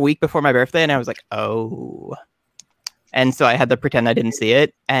a week before my birthday. And I was like, oh. And so I had to pretend I didn't see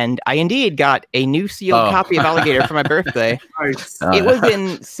it. And I indeed got a new sealed copy of Alligator for my birthday. Nice. It was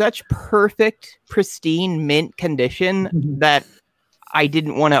in such perfect, pristine mint condition that I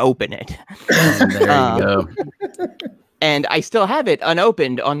didn't want to open it. There you go. And I still have it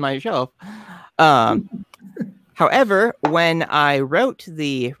unopened on my shelf. However, when I wrote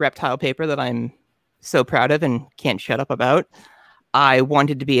the reptile paper that I'm so proud of and can't shut up about, I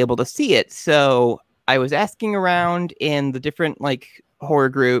wanted to be able to see it. So I was asking around in the different horror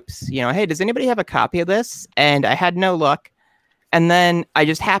groups, hey, does anybody have a copy of this? And I had no luck. And then I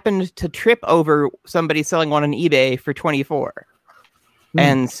just happened to trip over somebody selling one on eBay for $24.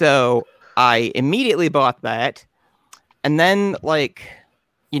 And so I immediately bought that. And then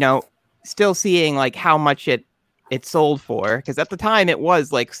still seeing how much it sold for, because at the time it was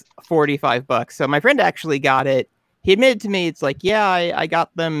 $45. So my friend actually got it. He admitted to me, it's I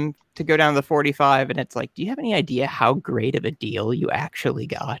got them to go down to the 45, and it's do you have any idea how great of a deal you actually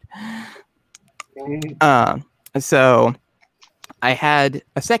got? So I had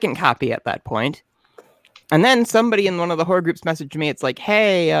a second copy at that point. And then somebody in one of the horror groups messaged me. It's like,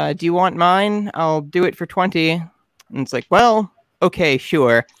 hey, do you want mine? I'll do it for 20. And it's like, well, okay,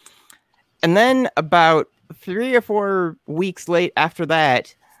 sure. And then about 3 or 4 weeks late after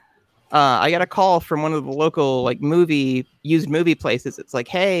that, I got a call from one of the local like used movie places. It's like,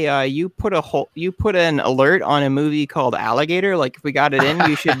 hey, you put an alert on a movie called Alligator. Like, if we got it in,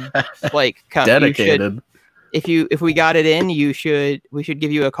 you should like come. Dedicated. If we got it in, we should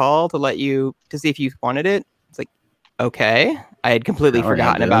give you a call to see if you wanted it. It's like, okay, I had completely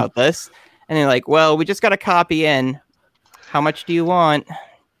forgotten about this. And they're like, well, we just got a copy in. How much do you want?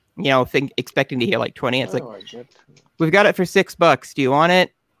 You know, expecting to hear like 20. It's like, we've got it for $6. Do you want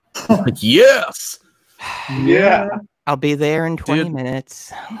it? Yes. Yeah. I'll be there in 20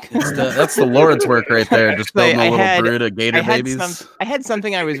 minutes. That's the Lord's work right there. Just building a little brood of gator babies. I had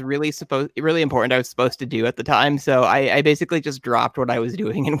something I was really important I was supposed to do at the time, so I basically just dropped what I was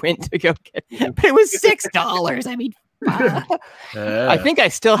doing and went to go get it. But it was $6. I mean, I think I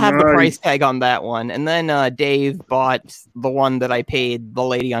still have the price tag on that one. And then Dave bought the one that I paid the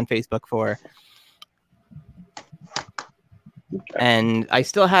lady on Facebook for. And I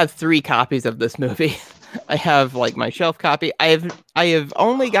still have 3 copies of this movie. I have like my shelf copy. I have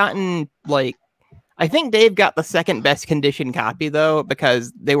only gotten like, I think Dave got the second best condition copy though,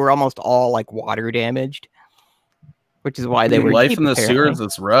 because they were almost all like water damaged, which is why they were life cheap, in the apparently. Sewers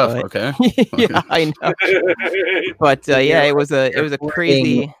is rough. But, Okay. Yeah, I know. But yeah, it was a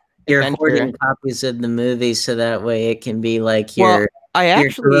crazy. You're adventure. hoarding copies of the movie so that way it can be like your your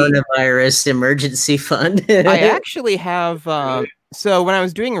coronavirus emergency fund. I actually have. So when I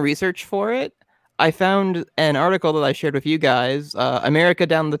was doing research for it, I found an article that I shared with you guys, America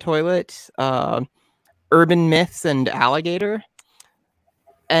Down the Toilet, Urban Myths and Alligator.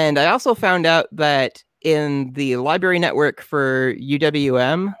 And I also found out that in the library network for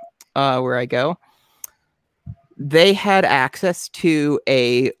UWM, where I go, they had access to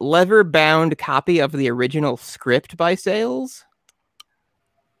a leather-bound copy of the original script by Sales.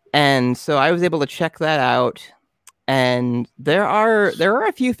 And so I was able to check that out. And there are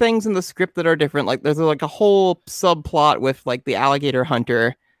a few things in the script that are different. Like there's like a whole subplot with like the alligator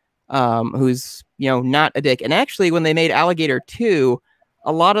hunter, who's, you know, not a dick. And actually, when they made Alligator 2,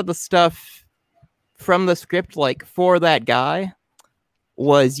 a lot of the stuff from the script, like for that guy,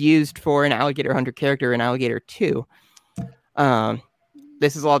 was used for an alligator hunter character in Alligator 2.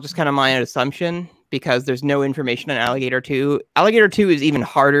 This is all just kind of my assumption because there's no information on Alligator 2. Alligator 2 is even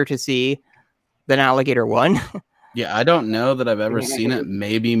harder to see than Alligator 1. Yeah, I don't know that I've ever seen it.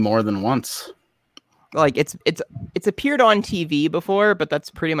 Maybe more than once. Like it's appeared on TV before, but that's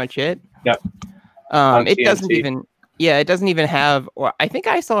pretty much it. Yep. It doesn't even have. Or I think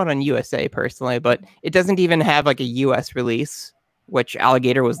I saw it on USA personally, but it doesn't even have like a US release, which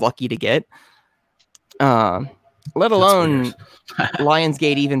Alligator was lucky to get. Let alone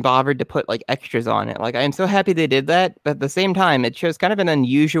Lionsgate even bothered to put like extras on it. Like I am so happy they did that, but at the same time, it shows kind of an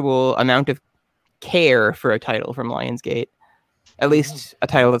unusual amount of care for a title from Lionsgate. At least a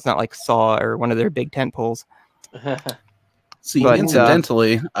title that's not like Saw or one of their big tentpoles. See,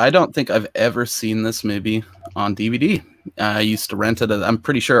 incidentally, I don't think I've ever seen this movie on DVD. I used to rent it. I'm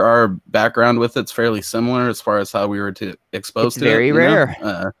pretty sure our background with it's fairly similar as far as how we were exposed to it. Very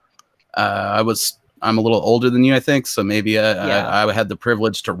rare. I'm a little older than you, I think, so maybe I had the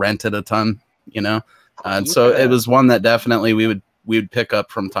privilege to rent it a ton, you know. And so it was one that definitely we would pick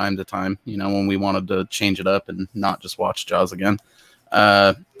up from time to time, you know, when we wanted to change it up and not just watch Jaws again.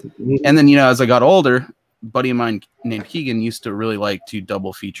 And then, you know, as I got older, a buddy of mine named Keegan used to really like to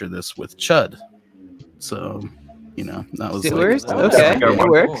double feature this with Chud. So, you know, that was okay, it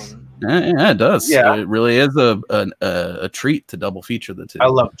works. Yeah, it does. Yeah. It really is a treat to double feature the two. I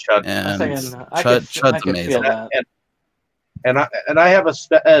love Chud. And Chud's amazing. And I have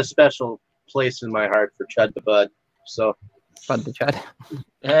a special place in my heart for Chud the Bud. So Bud the Chud.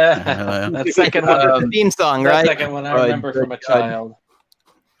 Yeah, that second one. The theme song, That right? second one I remember from a child.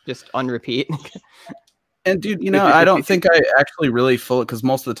 Just on repeat. And dude, you know, I don't think I actually really fully, because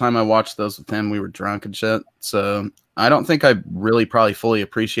most of the time I watched those with him, we were drunk and shit. So I don't think I really probably fully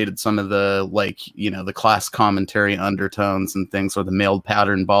appreciated some of the, like, you know, the class commentary undertones and things, or the male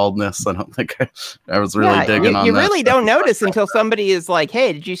pattern baldness. I don't think I was really digging on that. You really don't notice until somebody is like,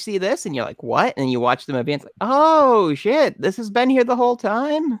 hey, did you see this? And you're like, what? And you watch the movie and it's like, oh shit, this has been here the whole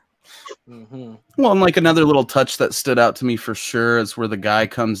time. Mm-hmm. Well, and like another little touch that stood out to me for sure is where the guy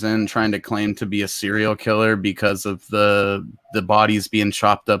comes in trying to claim to be a serial killer because of the bodies being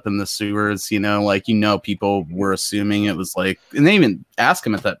chopped up in the sewers. You know, like, you know, people were assuming it was like, and they even ask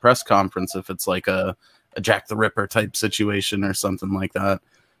him at that press conference if it's like a a Jack the Ripper type situation or something like that.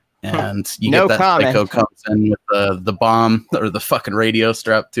 And you No get that comment. Psycho comes in with the bomb or the fucking radio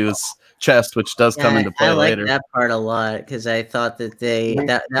strapped to his chest, which does come into play I like later. that part a lot because I thought that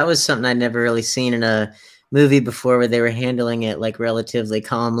that was something I'd never really seen in a movie before, where they were handling it like relatively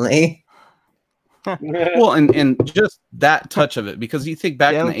calmly. Well, and just that touch of it, because you think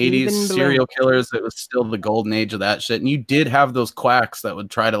back in Don't the 80s, even serial killers, it was still the golden age of that shit. And you did have those quacks that would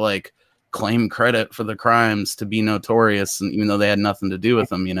try to like claim credit for the crimes to be notorious, and even though they had nothing to do with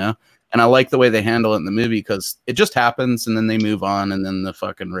them, you know? And I like the way they handle it in the movie, because it just happens and then they move on, and then the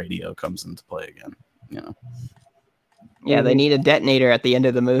fucking radio comes into play again, you know? Yeah, they need a detonator at the end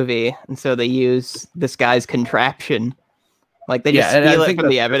of the movie, and so they use this guy's contraption. Like, they just steal it from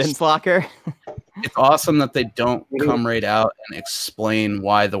the evidence locker. It's awesome that they don't come right out and explain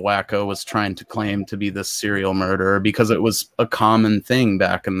why the wacko was trying to claim to be this serial murderer, because it was a common thing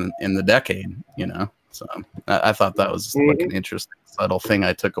back in the decade, you know? So I thought that was like an interesting, subtle thing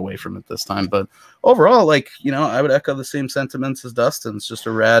I took away from it this time. But overall, like, you know, I would echo the same sentiments as Dustin. It's just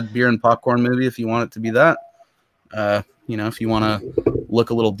a rad beer and popcorn movie if you want it to be that. You know, if you want to look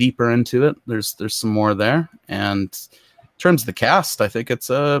a little deeper into it, there's some more there. And in terms of the cast, I think it's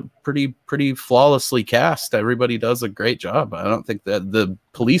a pretty flawlessly cast. Everybody does a great job. I don't think that the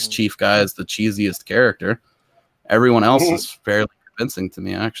police chief guy is the cheesiest character. Everyone else is fairly convincing to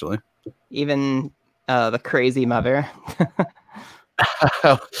me, actually. Even the crazy mother.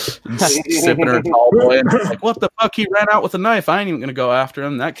 Sipping her tall boy, and like, what the fuck? He ran out with a knife. I ain't even gonna go after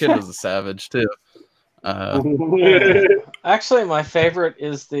him. That kid was a savage too. Actually, my favorite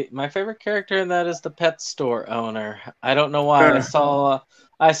character in that is the pet store owner. I don't know why.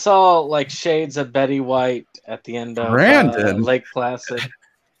 I saw like shades of Betty White at the end of Brandon. Lake Placid.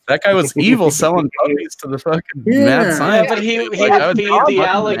 That guy was evil, selling puppies to the fucking mad scientist. Yeah, but he would feed the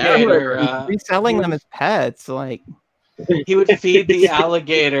alligator. He's selling them as pets. Like, he would feed the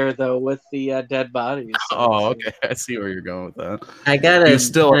alligator though with the dead bodies. Oh, okay. I see where you're going with that. I got He's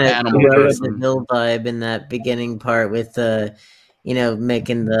still an animal person. The Bill vibe in that beginning part with you know,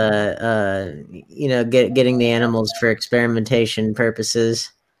 making the you know, getting the animals for experimentation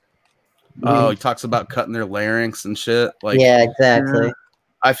purposes. Oh, he talks about cutting their larynx and shit. Like, yeah, exactly.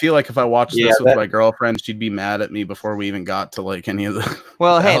 I feel like if I watched this with my girlfriend, she'd be mad at me before we even got to like any of the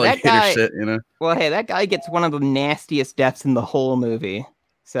that guy, shit, you know. Well, hey, that guy gets one of the nastiest deaths in the whole movie.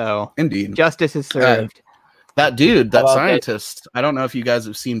 So indeed, justice is served. That dude, that scientist. I don't know if you guys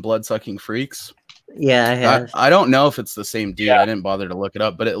have seen Blood-Sucking Freaks. Yeah, I have. I don't know if it's the same dude. I didn't bother to look it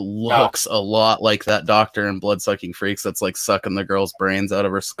up, but it looks a lot like that doctor in Blood-Sucking Freaks that's like sucking the girl's brains out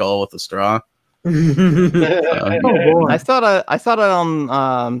of her skull with a straw. I saw it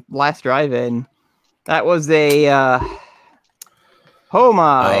on Last Drive-In. That was a oh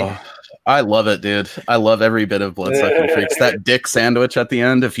my. Oh, I love it, dude. I love every bit of Blood-Sucking Freaks. That dick sandwich at the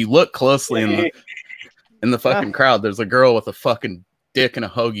end. If you look closely in the fucking crowd, there's a girl with a fucking dick and a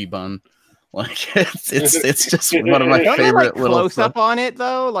hoagie bun. Like, it's just one of my favorite little close up on it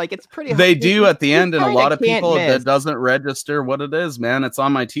though. Like, it's pretty. They do at the end, and a lot of people miss. That doesn't register what it is, man. It's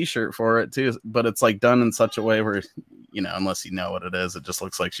on my T-shirt for it too, but it's like done in such a way where, you know, unless you know what it is, it just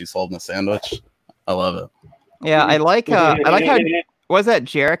looks like she's holding a sandwich. I love it. Yeah, I like how was that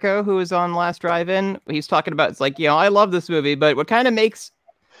Jericho who was on Last Drive-In? He's talking about, it's like, you know, I love this movie, but what kind of makes,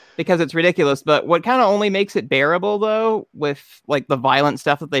 because it's ridiculous, but what kind of only makes it bearable though, with like the violent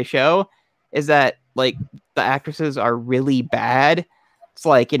stuff that they show, is that like the actresses are really bad. It's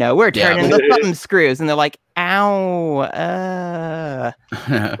like, you know, we're turning the thumb screws, and they're like, ow,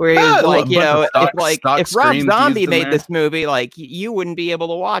 whereas like, you know, if Rob Zombie made this movie, like, you wouldn't be able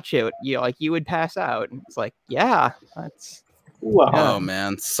to watch it. You would pass out. And it's like, yeah, that's oh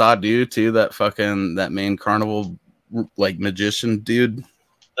man, Sadu too. That main carnival like magician dude.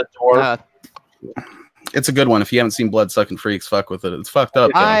 The dwarf. It's a good one. If you haven't seen Blood-Sucking Freaks, fuck with it. It's fucked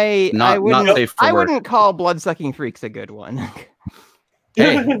up. I wouldn't call Blood-Sucking Freaks a good one.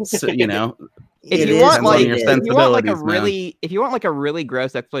 Hey, so, you know, if you want like a really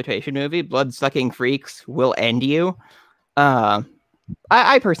gross exploitation movie, Blood-Sucking Freaks will end you.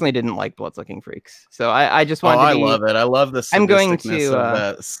 I personally didn't like Blood-Sucking Freaks, so I just wanted. I love it. I love the sadisticness of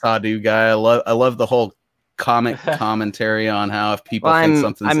that Sadu guy. I love the whole comic commentary on how if people think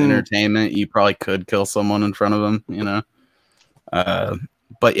something's entertainment, you probably could kill someone in front of them, you know.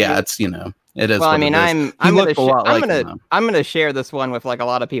 But yeah, it's, you know, it is. Well, I mean, I'm gonna share this one with like a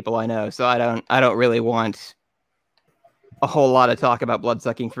lot of people I know, so I don't really want a whole lot of talk about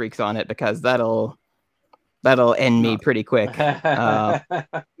Blood-Sucking Freaks on it, because that'll end me pretty quick with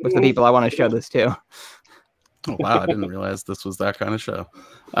the people I want to show this to. Oh wow, I didn't realize this was that kind of show.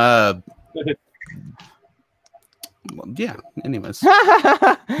 Yeah. Anyways,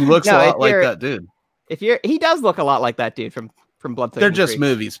 he looks a lot like that dude. He does look a lot like that dude from Blood. They're just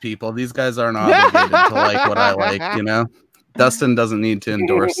movies, people. These guys aren't obligated to like what I like, you know. Dustin doesn't need to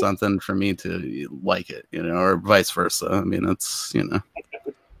endorse something for me to like it, you know, or vice versa. I mean, it's, you know.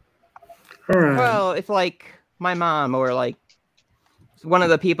 All right. Well, if like my mom or like one of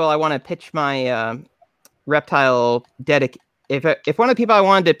the people I want to pitch my reptile if one of the people I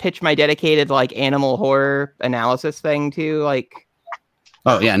wanted to pitch my dedicated like animal horror analysis thing to, like,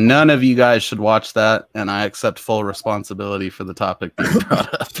 oh yeah, none of you guys should watch that, and I accept full responsibility for the topic being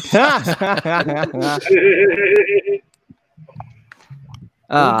brought up.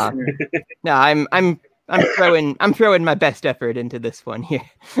 No, I'm throwing my best effort into this one here.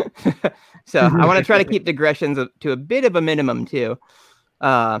 So I want to try to keep digressions to a bit of a minimum too,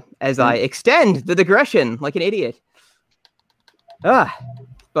 as I extend the digression like an idiot.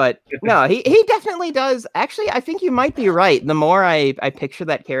 But no, he definitely does. Actually, I think you might be right. The more I picture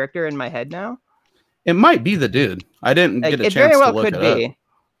that character in my head now, it might be the dude. I didn't get a chance very well to look could it be. up.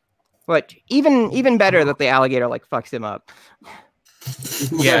 But even better that the alligator like fucks him up.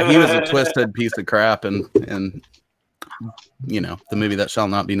 Yeah, he was a twisted piece of crap, and you know, the movie that shall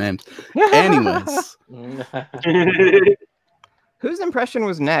not be named. Anyways, whose impression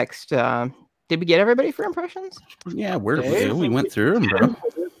was next? Did we get everybody for impressions? Yeah, we went through them, bro.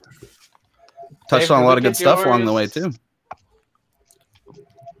 Touched on a lot of good stuff along the way too.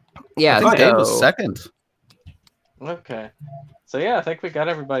 Yeah, I think Dave was second. Okay. So yeah, I think we got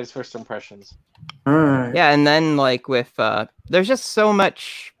everybody's first impressions. All right. Yeah, and then like with there's just so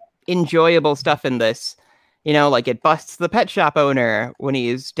much enjoyable stuff in this. You know, like it busts the pet shop owner when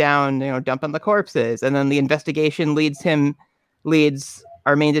he's down, you know, dumping the corpses, and then the investigation leads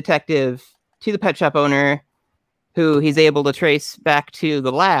our main detective to the pet shop owner, who he's able to trace back to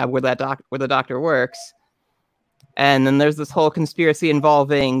the lab where the doctor works. And then there's this whole conspiracy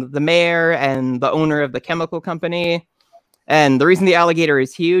involving the mayor and the owner of the chemical company. And the reason the alligator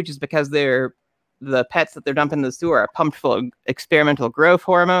is huge is because the pets that they're dumping in the sewer are pumped full of experimental growth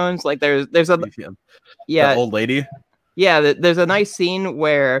hormones. Like there's a the old lady. Yeah, there's a nice scene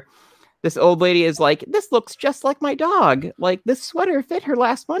where this old lady is like, "This looks just like my dog. Like this sweater fit her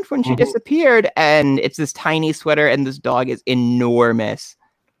last month when she disappeared." And it's this tiny sweater, and this dog is enormous.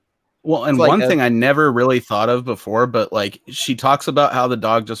 Well, and one thing I never really thought of before, but like she talks about how the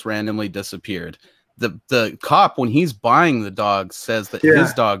dog just randomly disappeared. The cop, when he's buying the dog, says that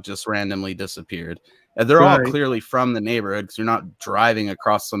his dog just randomly disappeared. And they're all clearly from the neighborhood, because you're not driving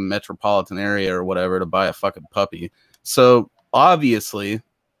across some metropolitan area or whatever to buy a fucking puppy. So obviously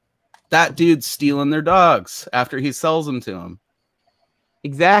that dude's stealing their dogs after he sells them to them.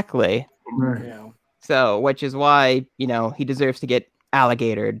 Exactly. Yeah. So, which is why, you know, he deserves to get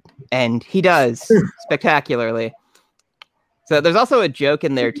alligatored, and he does spectacularly. So there's also a joke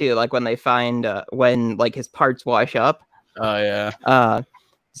in there too, like when they find when like his parts wash up. Oh yeah.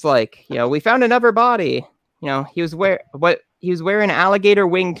 It's like, you know, we found another body. You know, he was wearing alligator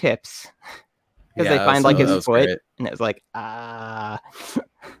wingtips, because they find like his foot, great. And it was like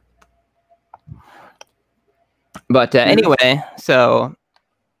But anyway, so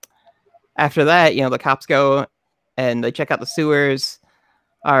after that, you know, the cops go and they check out the sewers.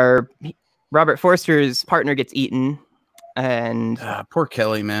 Our Robert Forster's partner gets eaten, and poor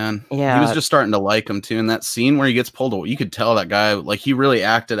Kelly, man. Yeah, he was just starting to like him too. In that scene where he gets pulled away, you could tell that guy, like, he really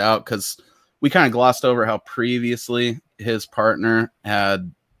acted out, because we kind of glossed over how previously his partner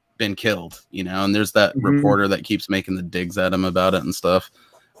had been killed, you know, and there's that reporter that keeps making the digs at him about it and stuff.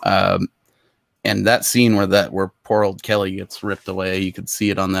 And that scene where poor old Kelly gets ripped away, you could see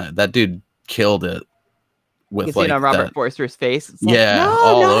it on that dude killed it. With you see it on Robert Forster's face. It's like, yeah, no,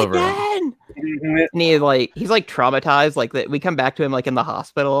 all not over. Again. And he's like traumatized. Like that, we come back to him like in the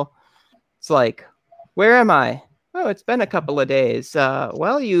hospital. It's like, where am I? Oh, it's been a couple of days.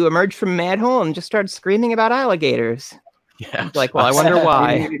 Well, you emerged from a manhole and just started screaming about alligators. Yeah. It's like, well, I wonder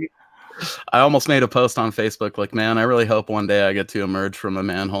why. I almost made a post on Facebook like, man, I really hope one day I get to emerge from a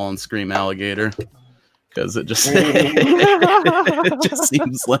manhole and scream alligator, because it just it just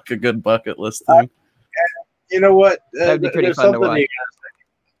seems like a good bucket list thing. You know what? That'd be pretty fun to watch.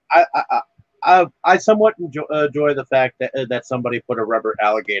 I somewhat enjoy the fact that somebody put a rubber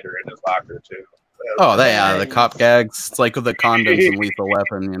alligator in his locker too. Oh, the cop gags. It's like with the condoms and Lethal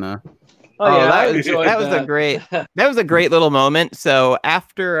Weapon, you know. Oh yeah, that was a great little moment. So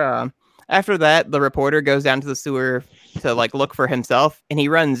after that, the reporter goes down to the sewer to like look for himself, and he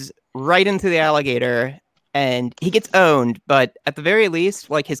runs right into the alligator, and he gets owned. But at the very least,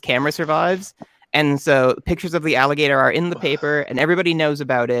 like, his camera survives. And so pictures of the alligator are in the paper, and everybody knows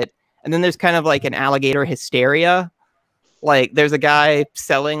about it. And then there's kind of like an alligator hysteria. Like there's a guy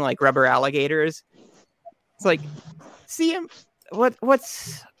selling like rubber alligators. It's like, see him.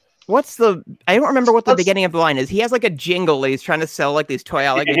 What's the? I don't remember what the beginning of the line is. He has like a jingle that he's trying to sell like these toy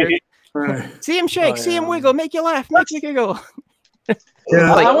alligators. See him shake, see him wiggle, make you laugh, make you giggle.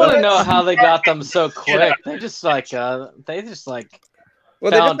 Yeah. I want to know how they got them so quick. They just like well, they're just like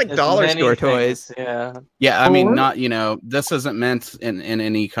dollar store toys. Yeah. Yeah, I mean, not, you know, this isn't meant in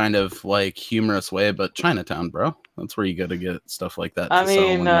any kind of like humorous way, but Chinatown, bro. That's where you go to get stuff like that. I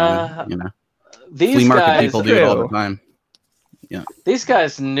mean, you know, these flea market guys people do it all the time. Yeah, these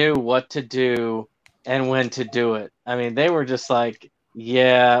guys knew what to do and when to do it. I mean, they were just like,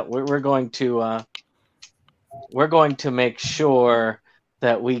 yeah, we're going to make sure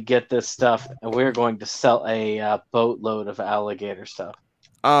that we get this stuff, and we're going to sell a boatload of alligator stuff.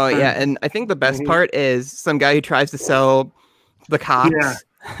 Oh yeah, and I think the best part is some guy who tries to sell the cops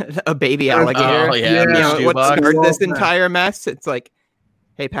a baby alligator. Oh yeah, You know, what started this that. entire mess? It's like,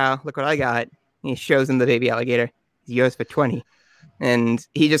 hey pal, look what I got. And he shows him the baby alligator. It's yours for 20. And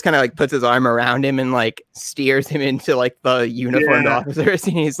he just kind of like puts his arm around him and like steers him into like the uniformed officers.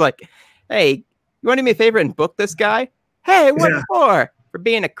 And he's like, hey, you want to do me a favor and book this guy? Hey, what for? For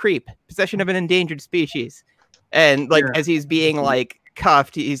being a creep, possession of an endangered species. And like as he's being like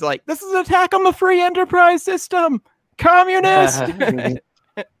cuffed, he's like, this is an attack on the free enterprise system, communist.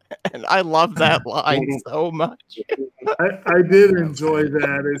 And I love that line so much. I did enjoy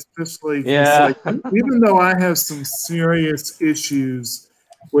that, especially like, even though I have some serious issues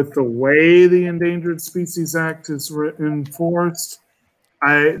with the way the Endangered Species Act is enforced.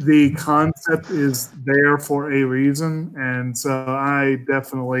 The concept is there for a reason, and so I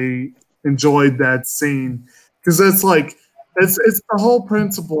definitely enjoyed that scene because it's like it's the whole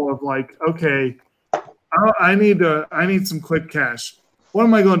principle of like, okay, I need some quick cash. What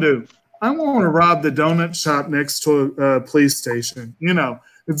am I going to do? I want to rob the donut shop next to a police station. You know,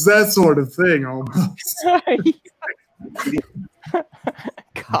 it's that sort of thing almost.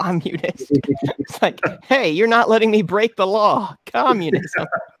 Communist. It's like, hey, you're not letting me break the law. Communism.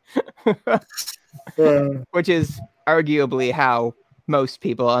 Which is arguably how most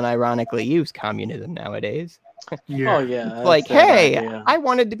people unironically use communism nowadays. Yeah. Oh yeah. Like, hey, I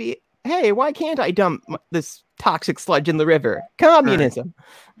wanted to be. Hey, why can't I dump this toxic sludge in the river? Communism.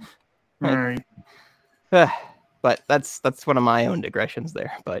 Right. But that's one of my own digressions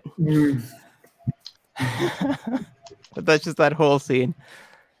there. But but that's just that whole scene.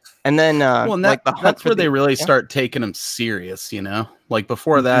 And then like that's where they really start taking them serious, you know? Like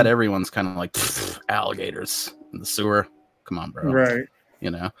before that, everyone's kind of like alligators in the sewer. Come on, bro. Right.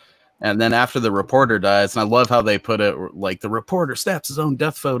 You know? And then after the reporter dies, and I love how they put it, like the reporter snaps his own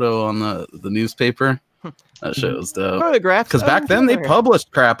death photo on the newspaper. That shit was dope. Photographs. Because back then they published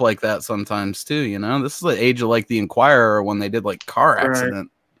crap like that sometimes too, you know? This is the age of like the Inquirer when they did like car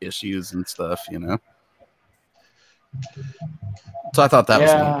accident issues and stuff, you know? So I thought that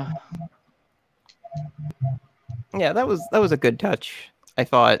was neat. Yeah, that was a good touch, I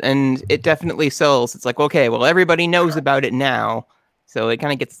thought. And it definitely sells. It's like, okay, well, everybody knows about it now. So it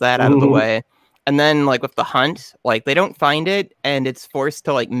kind of gets that out of the way. And then like with the hunt, like they don't find it and it's forced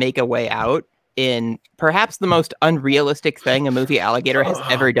to like make a way out in perhaps the most unrealistic thing a movie Alligator has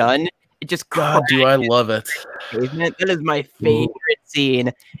ever done. It just God, do I love it. Pavement. That is my favorite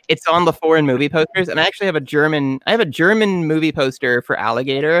scene. It's on the foreign movie posters, and I actually have a German movie poster for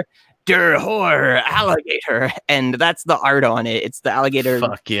Alligator. Der Horror Alligator, and that's the art on it. It's the alligator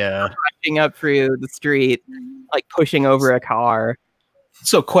rushing up through the street, like pushing over a car.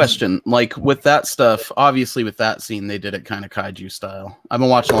 So question, like with that stuff, obviously with that scene, they did it kind of kaiju style. I've been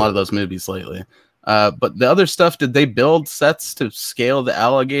watching a lot of those movies lately. But the other stuff, did they build sets to scale the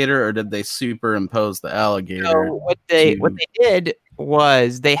alligator or did they superimpose the alligator? So what they did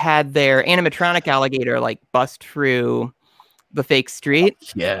was they had their animatronic alligator like bust through the fake street.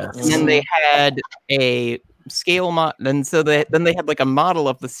 Yes. And then they had a scale then they had like a model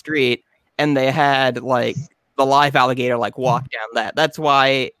of the street and they had like the live alligator like walk down that. That's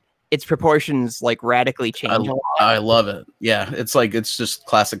why its proportions like radically change. I love it. Yeah, it's like it's just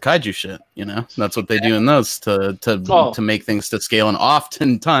classic kaiju shit, you know. That's what they do in those to make things to scale. And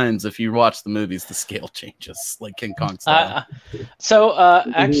oftentimes, if you watch the movies, the scale changes, like King Kong style.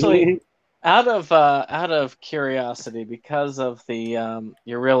 Actually, out of curiosity, because of the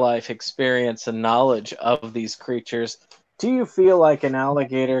your real life experience and knowledge of these creatures, do you feel like an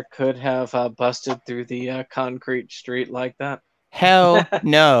alligator could have busted through the concrete street like that? Hell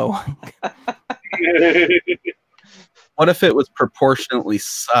no. what if it was proportionately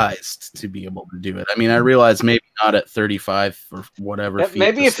sized to be able to do it? I mean, I realize maybe not at 35 or whatever. Feet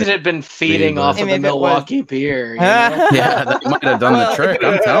Maybe if it had been feeding off of the Maybe it was- Milwaukee beer. You know? Yeah, that might have done the trick.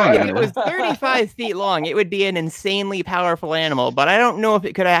 I'm telling If you. it was 35 feet long, it would be an insanely powerful animal, but I don't know if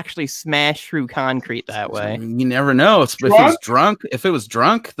it could actually smash through concrete that way. You never know. If it was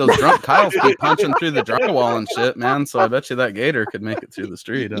drunk, those drunk Kyles be punching through the drywall and shit, man. So I bet you that gator could make it through the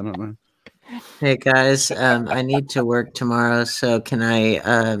street. I don't know. Hey guys, I need to work tomorrow, so can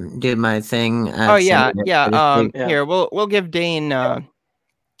I do my thing? Oh yeah. Here, we'll give Dane.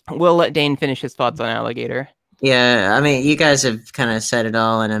 We'll let Dane finish his thoughts on Alligator. Yeah, I mean, you guys have kind of said it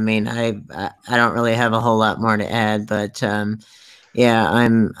all, and I mean, I don't really have a whole lot more to add, but yeah,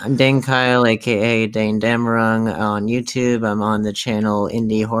 I'm Dane Kyle, aka Dane Damarung on YouTube. I'm on the channel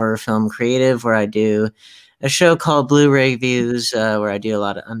Indie Horror Film Creative, where I do a show called Blu-ray Views, where I do a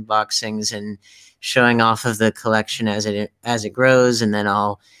lot of unboxings and showing off of the collection as it grows, and then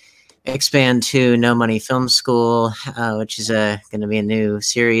I'll expand to No Money Film School, which is going to be a new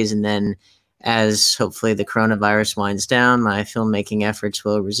series, and then as hopefully the coronavirus winds down, my filmmaking efforts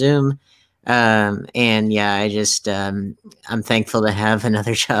will resume. And yeah, I just I'm thankful to have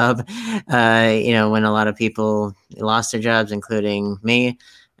another job. You know, when a lot of people lost their jobs, including me.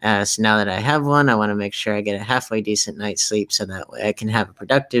 So now that I have one, I want to make sure I get a halfway decent night's sleep so that way I can have a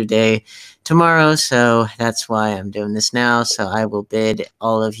productive day tomorrow. So that's why I'm doing this now. So I will bid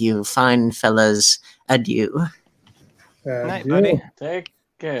all of you fine fellas adieu. Good night, buddy. Take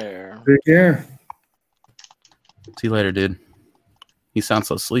care. Take care. See you later, dude. He sounds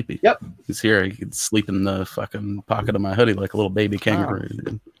so sleepy. Yep. He's here. He could sleep in the fucking pocket of my hoodie like a little baby kangaroo,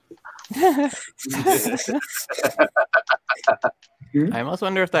 dude. I almost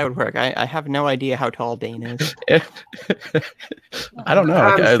wonder if that would work. I have no idea how tall Dane is. I don't know.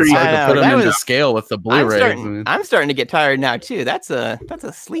 I'm It's sure hard to put him into scale with the Blu-ray. I'm starting to get tired now too. That's a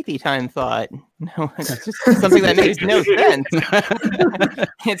sleepy time thought. No, it's just something that makes no sense.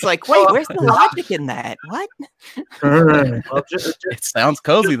 It's like, wait, where's the logic in that? What? All right. Well, just It sounds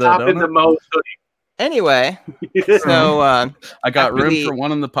cozy though, hop don't into it? Mo's hoodie. Anyway, so I got after room for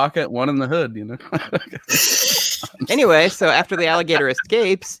one in the pocket, one in the hood, you know. anyway, so after the alligator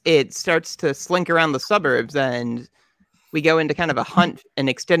escapes, it starts to slink around the suburbs, and we go into kind of an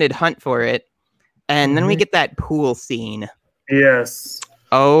extended hunt for it, and then we get that pool scene. Yes.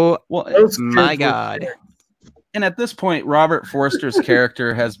 Oh Well, Those my kids were god! and at this point, Robert Forster's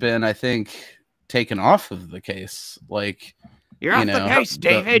character has been, I think, taken off of the case. Like, You're you off the know, case,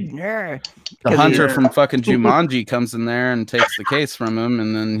 David. Yeah. the hunter from fucking Jumanji comes in there and takes the case from him,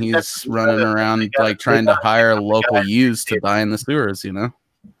 and then he's running around like trying to hire local youths to die in the sewers, you know.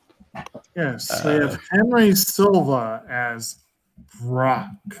 Yes. We have Henry Silva as Brock.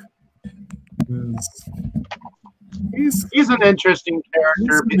 He's an interesting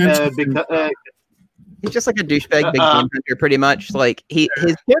character because He's just like a douchebag big game hunter, pretty much. Like his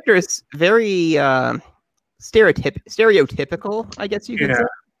character is very stereotypical, I guess you could say.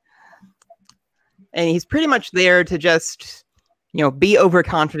 And he's pretty much there to just, be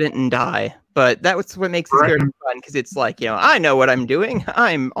overconfident and die. But that's what makes his character fun, because it's like, I know what I'm doing.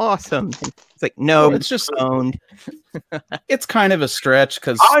 I'm awesome. It's like, no, Well, it's just owned. it's kind of a stretch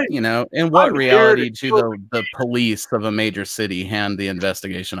because, in what I'm reality here do to the police of a major city hand the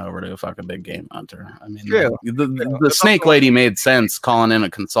investigation over to a fucking big game hunter? I mean, True. The snake lady made sense calling in a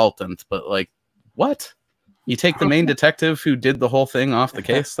consultant, but like, what? You take the main detective who did the whole thing off the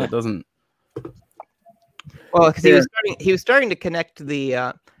case? That doesn't. Well, because he was starting to connect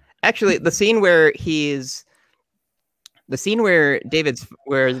the actually the scene where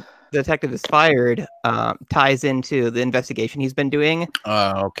where the detective is fired ties into the investigation he's been doing.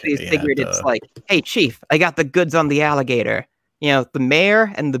 Oh, okay. He's figured it's like, hey, Chief, I got the goods on the alligator. The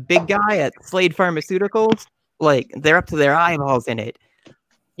mayor and the big guy at Slade Pharmaceuticals, like, they're up to their eyeballs in it.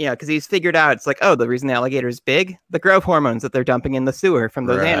 Because he's figured out, it's like, oh, the reason the alligator is big, the growth hormones that they're dumping in the sewer from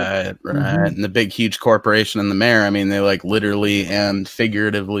those animals. Right. And the big, huge corporation and the mayor, I mean, they like literally and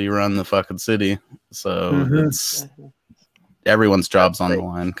figuratively run the fucking city. So it's everyone's job's on the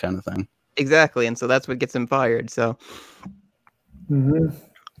line kind of thing. Exactly. And so that's what gets him fired. So,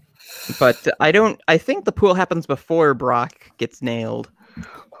 but I think the pool happens before Brock gets nailed.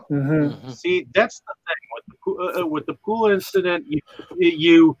 See, that's the thing with the pool incident.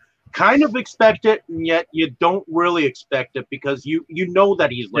 You kind of expect it, and yet you don't really expect it because you know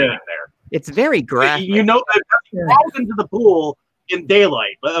that he's living there. It's very graphic. He falls into the pool in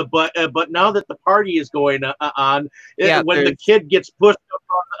daylight, but now that the party is going on, when the kid gets pushed up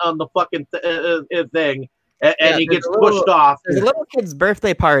on the fucking thing, and he gets pushed off. There's a little kid's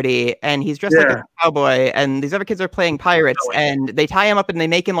birthday party, and he's dressed like a cowboy, and these other kids are playing pirates, and they tie him up and they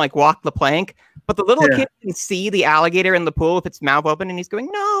make him like walk the plank. But the little kid can see the alligator in the pool with its mouth open, and he's going,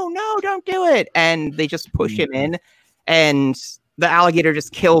 no, don't do it. And they just push him in, and the alligator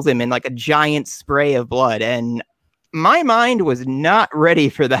just kills him in like a giant spray of blood. And my mind was not ready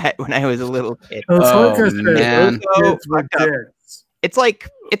for that when I was a little kid. Man. It's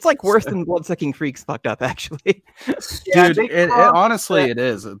like worse than blood-sucking freaks fucked up, actually. Dude, honestly, it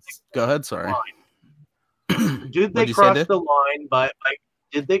is. Go ahead, sorry. Did they cross the line by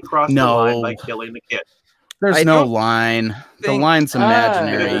did they cross the line by killing the kid? There's no line. The line's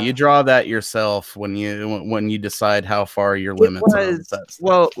imaginary. You draw that yourself when you decide how far your limits are.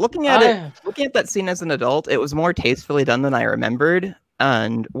 Well, looking at that scene as an adult, it was more tastefully done than I remembered.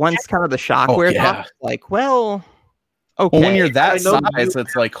 And once kind of the shock wears off, like, well, okay. Well, when you're that size,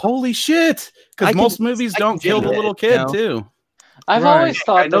 it's like, holy shit! Because most movies don't kill the little kid, too. I've always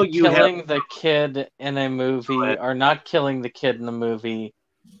thought that killing the kid in a movie or not killing the kid in a movie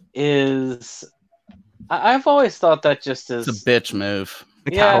is... I've always thought that just is... It's a bitch move.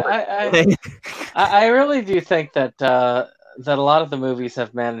 Yeah, I really do think that that a lot of the movies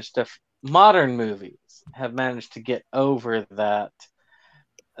have managed to... Modern movies have managed to get over that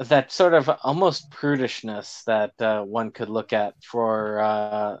sort of almost prudishness that one could look at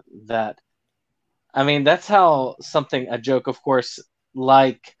for that. I mean, that's how a joke, of course,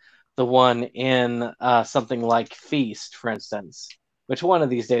 like the one in something like Feast, for instance, which one of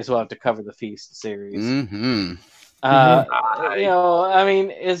these days we'll have to cover the Feast series. Mm-hmm. You know, I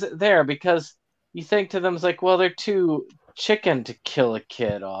mean, is it there? Because you think to them, it's like, well, they're too chicken to kill a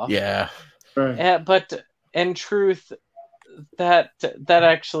kid off. Yeah. Right. But in truth, that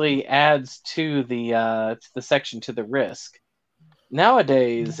actually adds to the section to the risk.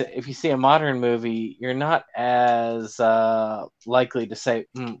 Nowadays, if you see a modern movie, you're not as likely to say,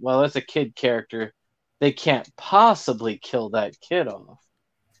 well, as a kid character, they can't possibly kill that kid off.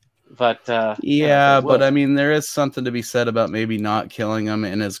 But but I mean, there is something to be said about maybe not killing him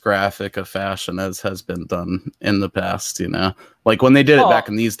in as graphic a fashion as has been done in the past, you know? Like when they did it back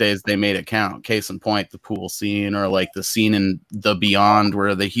in these days, they made it count. Case in point, the pool scene, or like the scene in The Beyond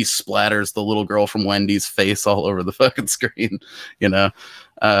where he splatters the little girl from Wendy's face all over the fucking screen, you know?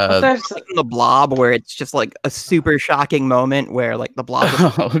 Like in The Blob, where it's just like a super shocking moment where like the blob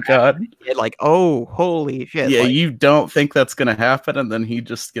like, oh, holy shit. Yeah, like, you don't think that's gonna happen, and then he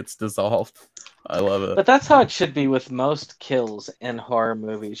just gets dissolved. I love it. But that's how it should be with most kills in horror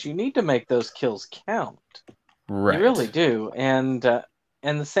movies. You need to make those kills count. Right. You really do. And the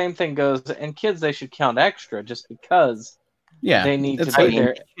same thing goes, and kids, they should count extra just because they need to be there.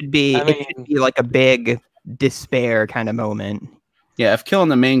 It should be like a big despair kind of moment. Yeah, if killing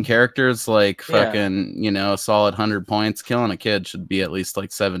the main characters like fucking, you know, a solid 100 points, killing a kid should be at least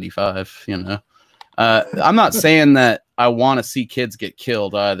like 75, you know. I'm not saying that I want to see kids get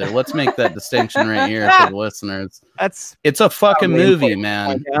killed either. Let's make that distinction right here for the listeners. It's a fucking movie,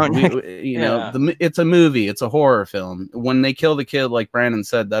 man. It's a movie. It's a horror film. When they kill the kid, like Brandon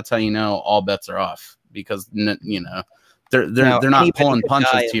said, that's how you know all bets are off, because you know they're not pulling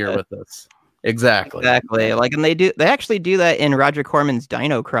punches here with this. Exactly. Like, and they actually do that in Roger Corman's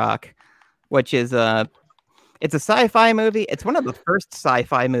Dino Croc, which is it's a sci-fi movie. It's one of the first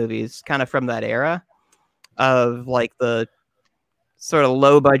sci-fi movies kind of from that era of like the sort of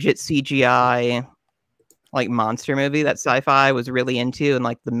low budget CGI like monster movie that sci-fi was really into in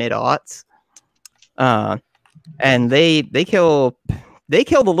like the mid-aughts. And they kill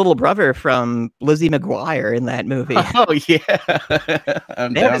the little brother from Lizzie McGuire in that movie. Oh yeah,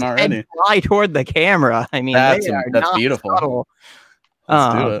 I'm down already. Fly toward the camera. I mean, that's beautiful. Subtle.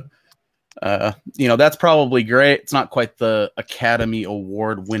 Let's do it. You know, that's probably great. It's not quite the Academy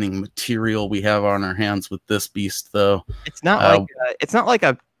Award winning material we have on our hands with this beast, though. It's not like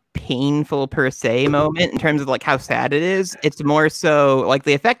a painful per se moment in terms of like how sad it is. It's more so like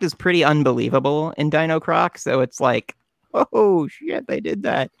the effect is pretty unbelievable in Dino Croc, so it's like, oh shit, they did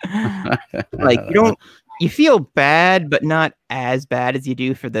that. Like you feel bad, but not as bad as you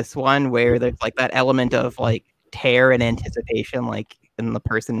do for this one, where there's like that element of like terror and anticipation, like in the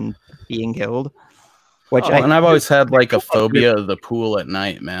person being killed. And I've always had like a phobia of the pool at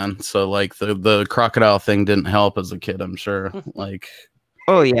night, man. So like the crocodile thing didn't help as a kid, I'm sure. Like,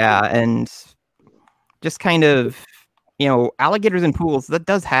 oh yeah, and just kind of, you know, alligators in pools, that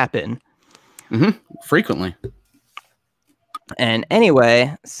does happen. Frequently. And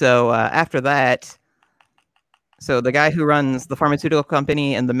anyway, so after that, so the guy who runs the pharmaceutical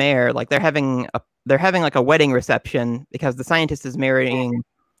company and the mayor, like they're having like a wedding reception because the scientist is marrying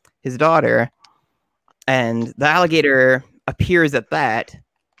his daughter, and the alligator appears at that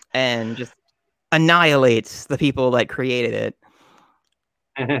and just annihilates the people that created it.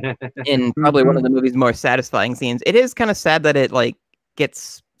 In probably one of the movie's more satisfying scenes. It is kind of sad that it like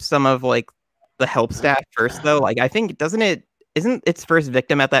gets some of like the help staff first, though. Like I think isn't its first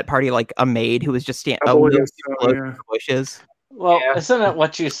victim at that party like a maid who was just in the bushes? Well, isn't it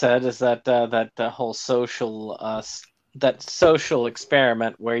what you said? Is that that whole social that social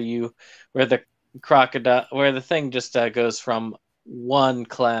experiment where the crocodile, where the thing just goes from one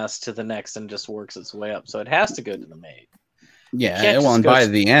class to the next and just works its way up. So it has to go to the maid. Yeah, well, and by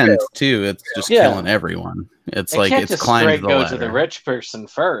the end too, it's just killing everyone. It's like it's climbed the ladder. Go to the rich person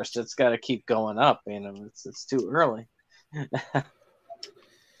first. It's got to keep going up. You know, it's too early.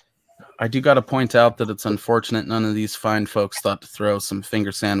 I do got to point out that it's unfortunate none of these fine folks thought to throw some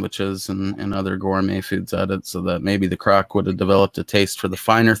finger sandwiches and other gourmet foods at it, so that maybe the croc would have developed a taste for the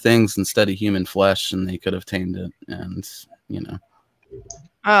finer things instead of human flesh, and they could have tamed it. And you know,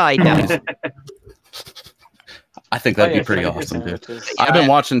 I doubt it. I think that'd be pretty awesome, dude. I've been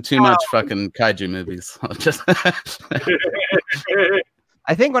watching too much fucking kaiju movies.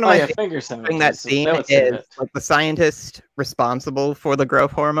 I think one of my favorite things in that scene is like the scientist responsible for the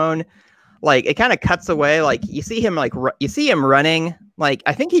growth hormone. Like it kind of cuts away. Like you see him running. Like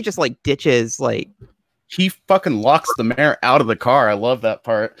I think he just like ditches. Like he fucking locks the mayor out of the car. I love that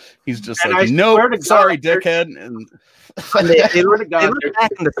part. He's just like, no, sorry, dickhead. And they look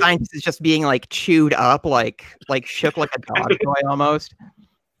back and the scientist is just being like chewed up, like shook like a dog toy almost.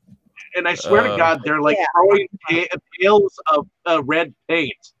 And I swear to God, they're like throwing pails of red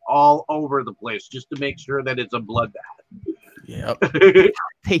paint all over the place just to make sure that it's a bloodbath. Yep.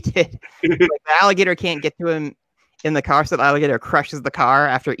 They did. Like, the alligator can't get to him in the car, so the alligator crushes the car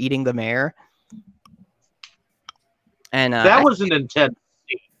after eating the mayor. And that was an intense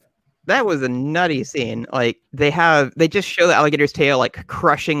scene. That was a nutty scene. Like they just show the alligator's tail like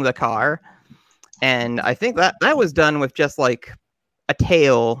crushing the car, and I think that was done with just like a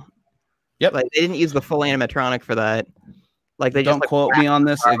tail. Yep. Like they didn't use the full animatronic for that. Like they don't just, like, quote me on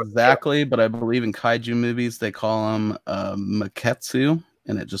this exactly, but I believe in kaiju movies they call them maketsu,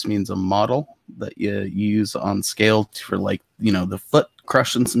 and it just means a model that you use on scale for like the foot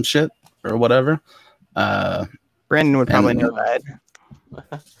crushing some shit or whatever. Brandon would probably know that.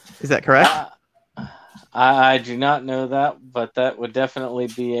 Is that correct? I do not know that, but that would definitely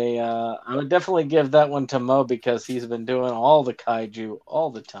be I would definitely give that one to Mo because he's been doing all the kaiju all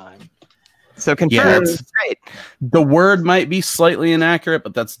the time. So confirmed. Yeah, great. The word might be slightly inaccurate,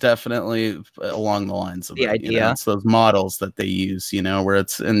 but that's definitely along the lines of the idea. It's those models that they use, where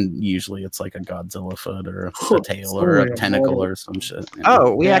usually it's like a Godzilla foot or a tail or a tentacle or some shit.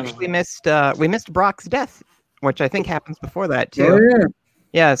 Oh, we actually missed Brock's death, which I think happens before that too.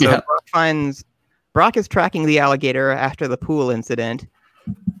 Yeah, so Brock is tracking the alligator after the pool incident.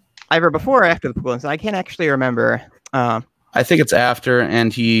 Either before or after the pool incident. I can't actually remember. I think it's after,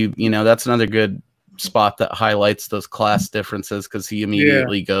 and he, that's another good spot that highlights those class differences because he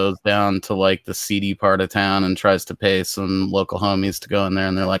immediately goes down to like the seedy part of town and tries to pay some local homies to go in there,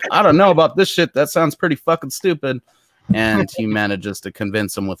 and they're like, I don't know about this shit. That sounds pretty fucking stupid. And he manages to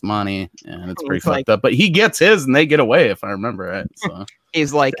convince them with money, and it's pretty fucked up. But he gets his, and they get away, if I remember right. So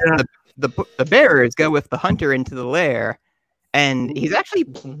he's like, the bearers go with the hunter into the lair, and he's actually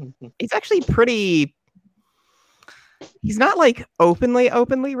pretty. He's not like openly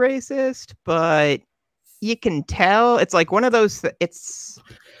racist, but you can tell it's like one of those. It's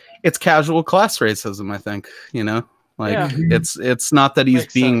casual class racism, I think. It's not that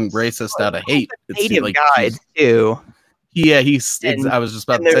he's being racist out of hate. It's native like guys too. Yeah, I was just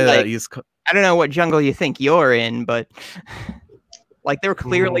about to say that he's. I don't know what jungle you think you're in, but like they're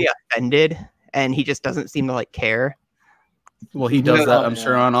clearly offended, and he just doesn't seem to like care. Well, he does that, I'm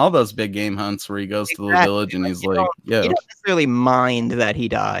sure, on all those big game hunts where he goes to the village and he's like, you don't necessarily mind that he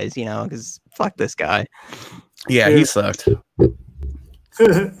dies, because fuck this guy. Yeah, he sucked.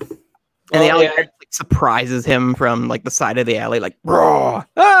 And the alligator like, surprises him from like the side of the alley, like, raw,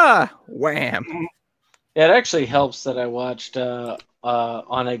 wham. It actually helps that I watched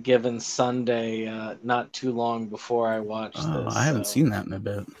on a given Sunday not too long before I watched this. I haven't seen that in a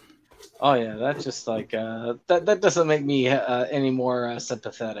bit. Oh yeah, that's just like that doesn't make me any more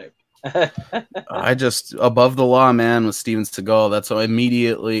sympathetic. I just Above the Law, man, with Steven Seagal. That's so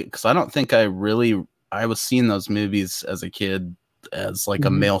immediately, because I don't think I was seeing those movies as a kid as like a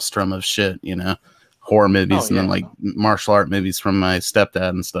maelstrom of shit, horror movies and then like martial art movies from my stepdad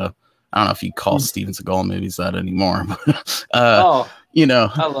and stuff. I don't know if you call Steven Seagal movies that anymore. you know,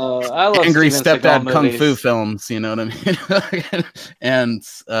 I love angry Steven stepdad Seagal kung movies. fu films. You know what I mean? And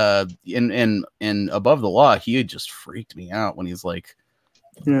in Above the Law, he just freaked me out when he's like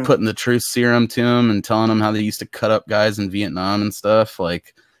putting the truth serum to him and telling him how they used to cut up guys in Vietnam and stuff.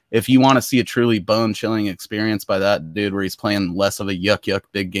 Like, if you want to see a truly bone-chilling experience by that dude, where he's playing less of a yuck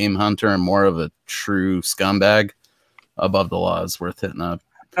big game hunter and more of a true scumbag, Above the Law is worth hitting up.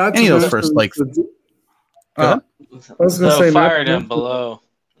 Any of those first, like, I was going to say Fire Down Below.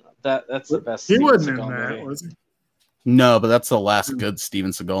 That's the best. He Steven wasn't in Seagal that, movie. was he? no, but that's the last good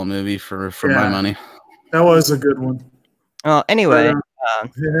Steven Seagal movie for my money. That was a good one. Well, anyway,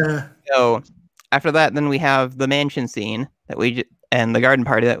 Yeah. so after that, then we have the mansion scene that and the garden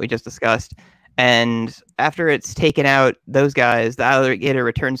party that we just discussed. And after it's taken out those guys, the alligator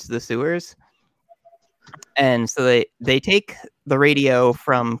returns to the sewers. And so they take the radio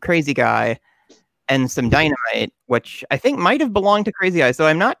from Crazy Guy and some dynamite, which I think might have belonged to Crazy Guy. So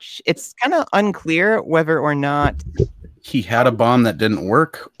I'm not. It's kind of unclear whether or not he had a bomb that didn't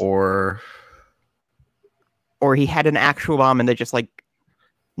work, or he had an actual bomb and they just like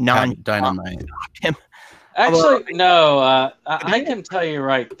dynamite him. Actually, no. I can tell you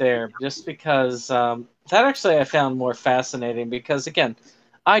right there, just because that actually I found more fascinating. Because again,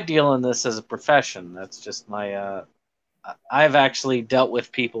 I deal in this as a profession. That's just my. I've actually dealt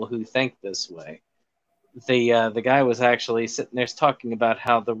with people who think this way. The guy was actually sitting there talking about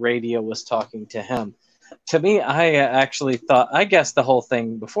how the radio was talking to him. To me, I actually thought, I guessed the whole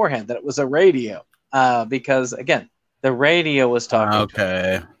thing beforehand that it was a radio, because again, the radio was talking.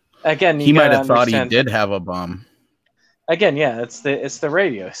 Okay. To him. Again, he might have thought he did have a bomb. Again, yeah, it's the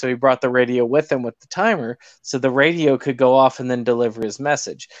radio. So he brought the radio with him with the timer, so the radio could go off and then deliver his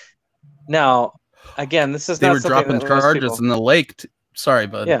message. Now, again, this is they not were dropping charges in the lake. Sorry,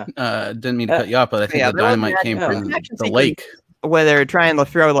 bud. Yeah. Didn't mean to cut you off, but I think the dynamite came from the lake. Where they're trying to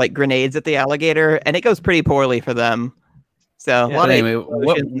throw like grenades at the alligator, and it goes pretty poorly for them. So, yeah. Anyway,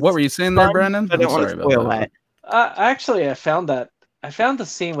 what were you saying there, Brandon? I don't want to spoil that. Actually, I found the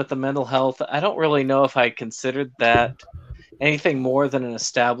scene with the mental health. I don't really know if I considered that anything more than an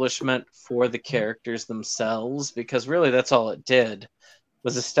establishment for the characters themselves, because really that's all it did,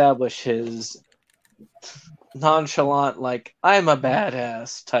 was establish his nonchalant, like, I'm a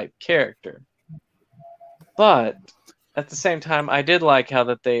badass type character. But at the same time, I did like how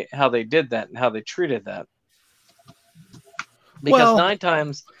they did that and how they treated that. Because 9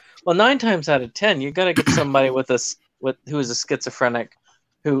 times out of 10, you're gonna get somebody who is a schizophrenic,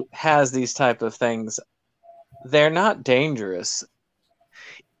 who has these type of things. They're not dangerous.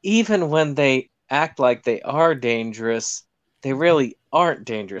 Even when they act like they are dangerous, they really aren't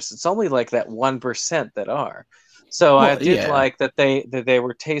dangerous. It's only like that 1% that are. So I did like that they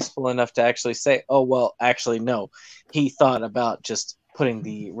were tasteful enough to actually say, oh, well, actually, no. He thought about just putting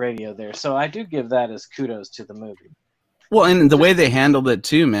the radio there. So I do give that as kudos to the movie. Well, and the way they handled it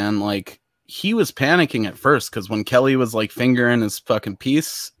too, man, like, he was panicking at first, because when Kelly was like fingering his fucking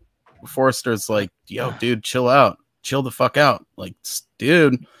piece, Forrester's like, yo, dude, chill out. Chill the fuck out. Like,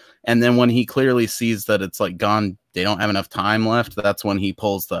 dude. And then when he clearly sees that it's like gone, they don't have enough time left, that's when he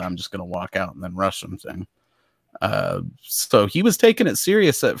pulls the I'm just going to walk out and then rush him thing. So he was taking it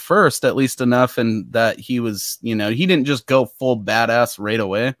serious at first, at least enough, and that he was, he didn't just go full badass right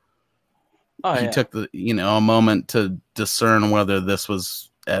away. He took a moment to discern whether this was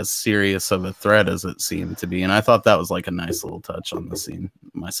as serious of a threat as it seemed to be. And I thought that was like a nice little touch on the scene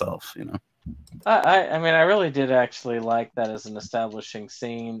myself, I mean, I really did actually like that as an establishing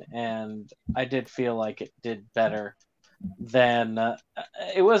scene, and I did feel like it did better than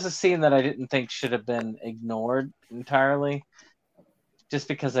it was a scene that I didn't think should have been ignored entirely, just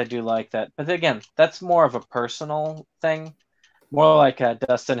because I do like that. But again, that's more of a personal thing, more like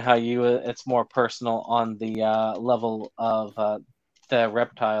Dustin, how it's more personal on the level of the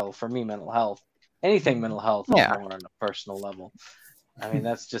reptile. For me, mental health, anything mental health is more on a personal level. I mean,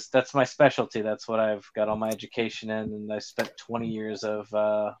 that's my specialty. That's what I've got all my education in, and I spent 20 years of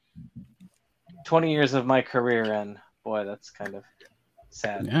my career in. Boy, that's kind of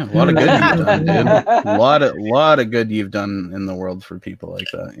sad. Yeah, a lot of good you've done, dude. A lot of good you've done in the world for people like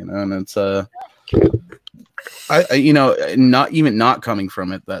that, and it's not coming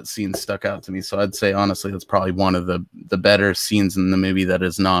from it, that scene stuck out to me. So I'd say honestly, that's probably one of the better scenes in the movie that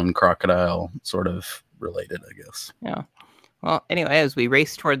is non-crocodile sort of related, I guess. Yeah. Well, anyway, as we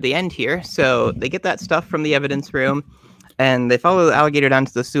race toward the end here, so they get that stuff from the evidence room, and they follow the alligator down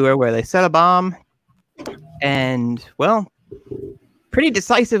to the sewer where they set a bomb, and, well, pretty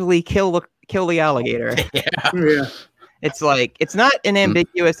decisively kill the alligator. Yeah. It's like, it's not an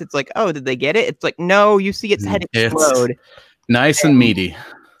ambiguous, it's like, oh, did they get it? It's like, no, you see its head explode. Nice and meaty.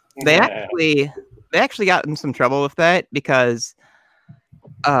 They actually got in some trouble with that because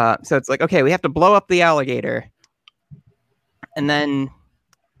so it's like, okay, we have to blow up the alligator, and then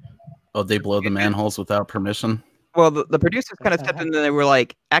they blow the manholes without permission. Well, the producers kind of stepped in and they were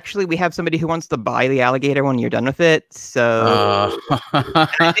like, actually, we have somebody who wants to buy the alligator when you're done with it. So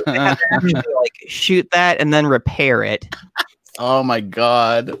I think they have to actually like shoot that and then repair it. Oh my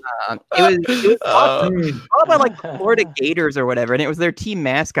god! It was all about like the Florida Gators or whatever, and it was their team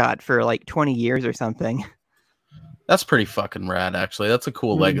mascot for like 20 years or something. That's pretty fucking rad, actually. That's a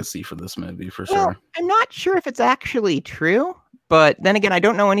cool legacy for this movie, for sure. I'm not sure if it's actually true, but then again, I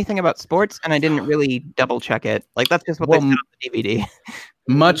don't know anything about sports, and I didn't really double check it. Like, that's just what they said on the DVD.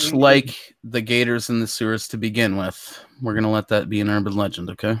 Much like the gators in the sewers to begin with, we're gonna let that be an urban legend,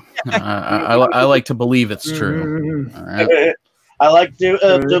 okay? I like to believe it's true. All right. I like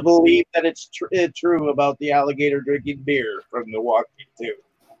to believe that it's true about the alligator drinking beer from Milwaukee too.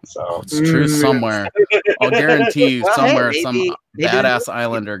 So it's true somewhere. I'll guarantee you somewhere some badass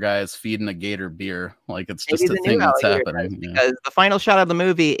islander guy is feeding a gator beer. Like, it's just a thing that's happening. Because the final shot of the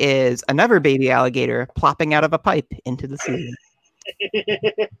movie is another baby alligator plopping out of a pipe into the sea.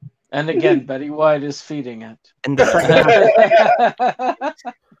 And again, Betty White is feeding it. And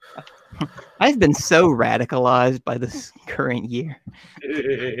I've been so radicalized by this current year.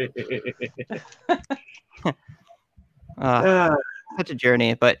 Such a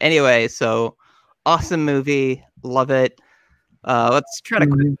journey. But anyway, so awesome movie. Love it. Let's try to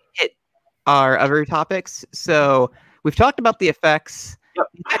quickly hit our other topics. So we've talked about the effects. Yep.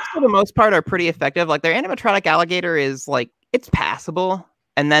 The effects for the most part are pretty effective. Like, their animatronic alligator is like, it's passable.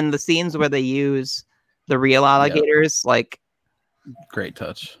 And then the scenes where they use the real alligators, like, great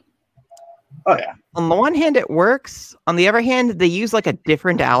touch. Oh yeah. On the one hand, it works. On the other hand, they use like a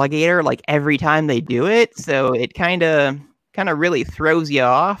different alligator like every time they do it, so it kind of really throws you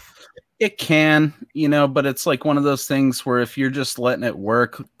off. It can, but it's like one of those things where if you're just letting it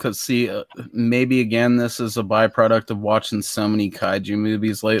work, because see, maybe again, this is a byproduct of watching so many kaiju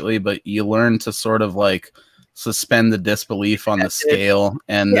movies lately, but you learn to sort of like suspend the disbelief on the scale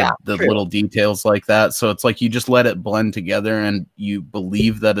and the little details like that. So it's like you just let it blend together and you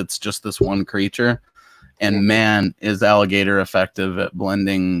believe that it's just this one creature. And man, is Alligator effective at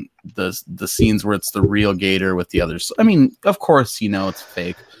blending the scenes where it's the real gator with the others. I mean, of course, it's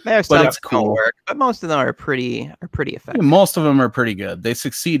fake. There's but it's cool. Work, but most of them are pretty effective. Yeah, most of them are pretty good. They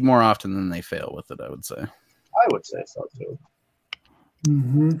succeed more often than they fail with it, I would say. I would say so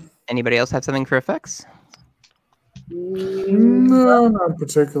too. Anybody else have something for effects? No, not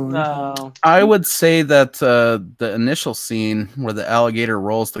particularly. No. I would say that the initial scene where the alligator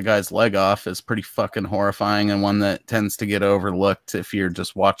rolls the guy's leg off is pretty fucking horrifying, and one that tends to get overlooked if you're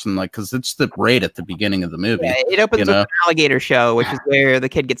just watching, like, because it's right at the beginning of the movie. Yeah, it opens with an alligator show, which is where the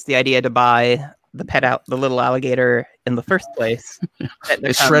kid gets the idea to buy the little alligator in the first place.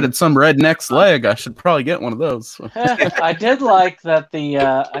 They shredded some redneck's leg. I should probably get one of those. I did like that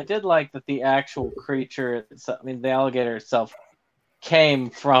the actual creature, the alligator itself, came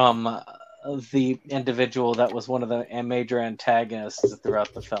from the individual that was one of the major antagonists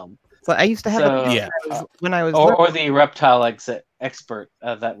throughout the film. So I used to have when I was or the reptile expert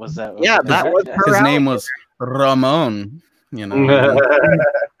that was that was his name was Ramon.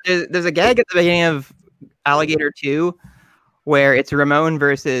 There's a gag at the beginning of Alligator 2 where it's Ramon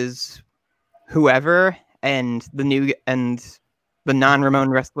versus whoever, and the non-Ramon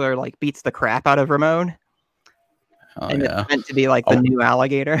wrestler like beats the crap out of Ramon. It's meant to be like the new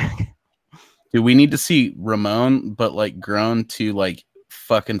alligator. Dude, we need to see Ramon, but like grown to like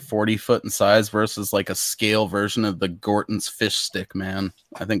fucking 40 foot in size versus like a scale version of the Gorton's fish stick, man.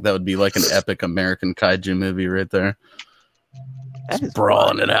 I think that would be like an epic American kaiju movie right there. Just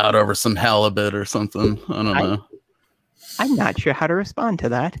brawling it out over some halibut or something. I don't know. I'm not sure how to respond to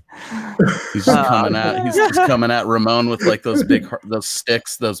that. He's just coming at Ramon with like those those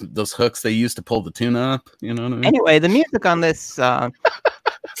sticks, those hooks they used to pull the tuna up. You know what I mean? Anyway, the music on this, from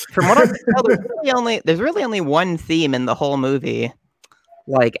what I can tell, there's really only one theme in the whole movie.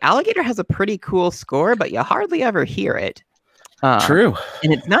 Like, Alligator has a pretty cool score, but you hardly ever hear it. True.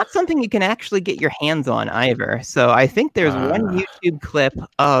 And it's not something you can actually get your hands on either. So I think there's one YouTube clip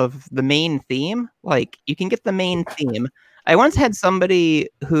of the main theme. Like, you can get the main theme. I once had somebody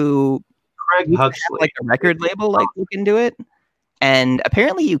who Craig Huxley, like a record label, like, look into it. And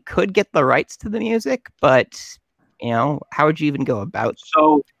apparently you could get the rights to the music, but, how would you even go about it?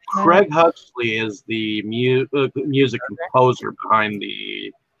 So Craig Huxley is the music composer behind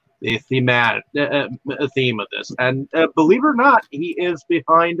the theme of this, and believe it or not, he is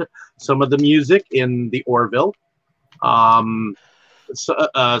behind some of the music in the Orville. Some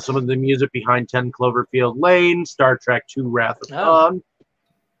of the music behind 10 Cloverfield Lane, Star Trek II Wrath of Khan.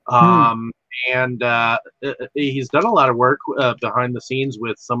 And he's done a lot of work behind the scenes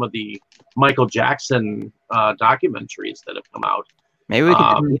with some of the Michael Jackson documentaries that have come out. Maybe we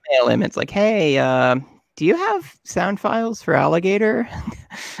can email him. It's like, hey, do you have sound files for Alligator?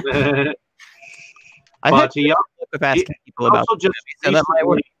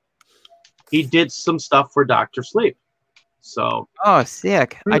 He did some stuff for Dr. Sleep. So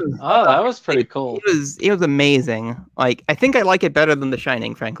sick. that was pretty cool. It was amazing. Like, I think I like it better than The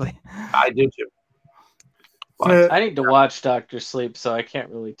Shining, frankly. I do too. I need to watch Dr. Sleep, so I can't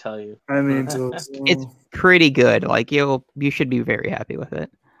really tell you. I mean, it's pretty good. Like, you should be very happy with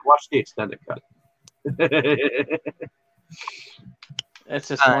it. Watch the extended cut. It's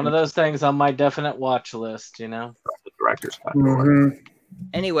just one of those things on my definite watch list, you know. The director's cut.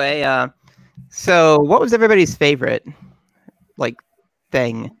 Anyway, so what was everybody's favorite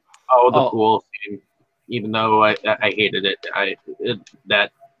thing? The pool scene. Even though I hated it,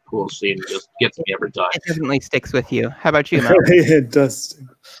 that pool scene just gets me every time. It definitely sticks with you. How about you, Matt? It does.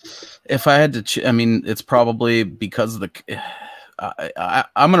 If I had to, I mean, it's probably because of the.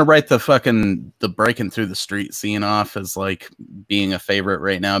 I'm gonna write the breaking through the street scene off as like being a favorite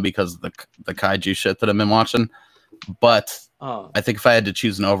right now because of the kaiju shit that I've been watching. But I think if I had to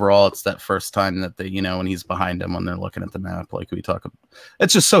choose an overall, it's that first time that when he's behind him when they're looking at the map, like we talk about.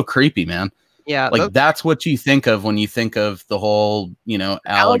 It's just so creepy, man. Yeah, like that's what you think of when you think of the whole,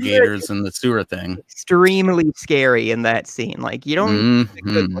 alligators and the sewer thing. Extremely scary in that scene. Like you don't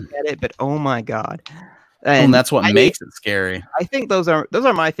look at it, but oh my god. And that's what makes it scary. I think those are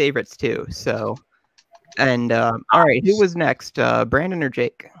my favorites too. So, and all right, who was next, Brandon or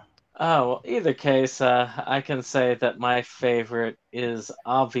Jake? Oh, well, either case, I can say that my favorite is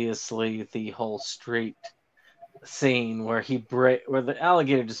obviously the whole street scene where where the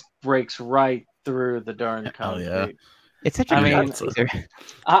alligator just breaks right through the darn concrete. Yeah. It's such a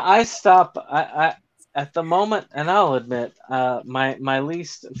I stop. I at the moment, and I'll admit, my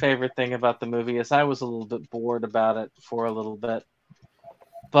least favorite thing about the movie is I was a little bit bored about it for a little bit,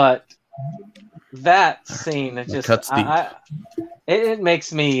 but that scene, it just it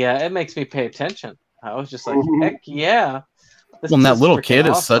makes me pay attention. I was just like, heck yeah. And that little kid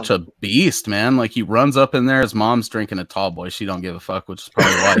is such a beast, man. Like he runs up in there, his mom's drinking a tall boy. She don't give a fuck, which is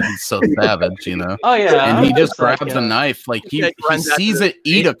probably why he's so savage, Oh yeah. And he just grabs a knife. Like he sees it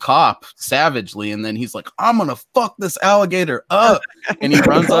eat a cop savagely, and then he's like, I'm gonna fuck this alligator up. And he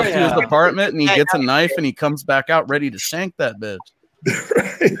runs up to his apartment and he gets a knife and he comes back out ready to shank that bitch.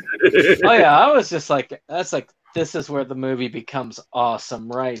 Oh yeah, I was just like, this is where the movie becomes awesome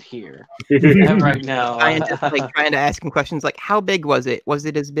right here. And right now. Trying to ask him questions like, how big was it? Was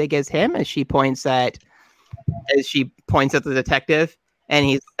it as big as him? As she points at the detective,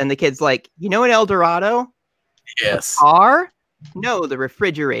 and the kid's like, in El Dorado? Yes. The car? No, the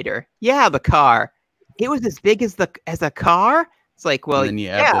refrigerator. Yeah, the car. It was as big as a car? It's like, well, but you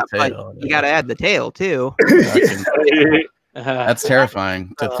gotta add the tail too. That's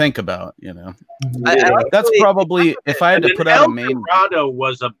terrifying to think about, That's probably, if I had to put out a main. El Dorado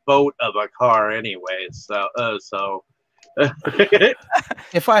was a boat of a car anyway, so.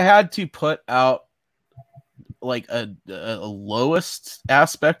 If I had to put out like a lowest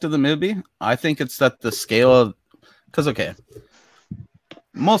aspect of the movie, I think it's that the scale of, because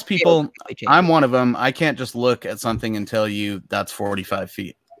most people, I'm one of them. I can't just look at something and tell you that's 45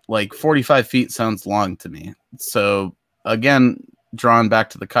 feet. Like 45 feet sounds long to me. So. Again, drawn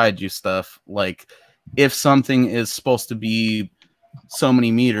back to the kaiju stuff, like if something is supposed to be so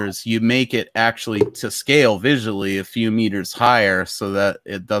many meters, you make it actually to scale visually a few meters higher so that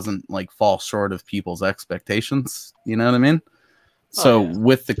it doesn't like fall short of people's expectations. You know what I mean?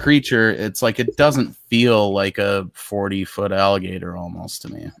 With the creature, it's like it doesn't feel like a 40-foot alligator almost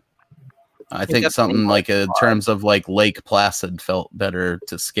to me. I think something like in terms of like Lake Placid felt better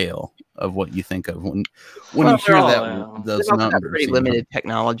to scale of what you think of when you hear those numbers. Pretty limited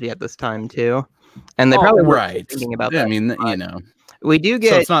technology at this time too, and they probably were thinking about that. I mean, we do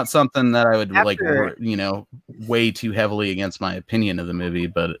get. So it's not something that I would weigh too heavily against my opinion of the movie,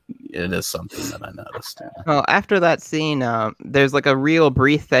 but it is something that I noticed. Well, after that scene, there's like a real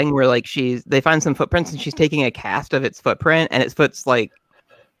brief thing where like they find some footprints and she's taking a cast of its footprint, and its foot's like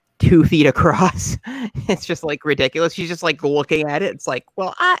 2 feet across. It's just like ridiculous. She's just like looking at it. It's like,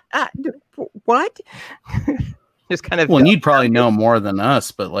 well, what? Just kind of. Well, you'd probably know more than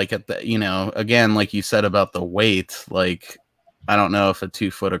us, but like at the, again, like you said about the weight, like I don't know if a 2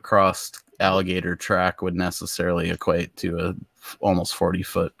 foot across alligator track would necessarily equate to a almost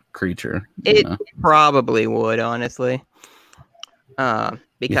 40-foot creature. It probably would, honestly.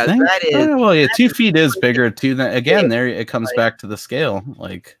 Because that is well, yeah, 2 feet is bigger too. Again, there it comes back to the scale.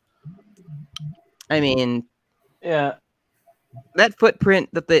 Like, I mean, Yeah. that footprint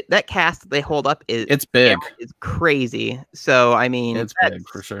that cast that they hold up it's big. It's crazy. So I mean, it's big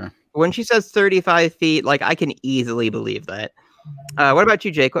for sure. When she says 35 feet, like I can easily believe that. What about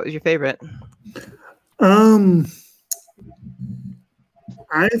you, Jake? What was your favorite?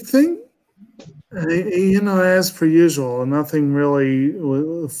 I think, as per usual, nothing really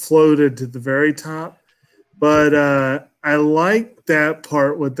floated to the very top. But I like that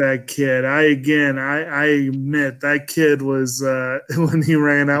part with that kid. I admit that kid was when he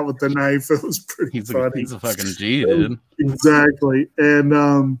ran out with the knife, it was pretty funny. He's a fucking G, dude. Exactly.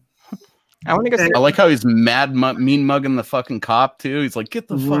 And I want to go. I like how he's mean mugging the fucking cop too. He's like, "Get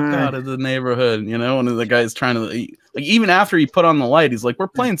the fuck out of the neighborhood," you know. And the guy's trying to, like, even after he put on the light, he's like, "We're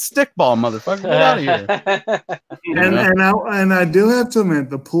playing stickball, motherfucker! Get out of here!" And I do have to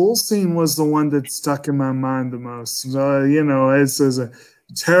admit, the pool scene was the one that stuck in my mind the most. It's a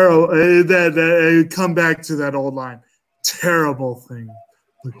terrible. That come back to that old line, terrible thing,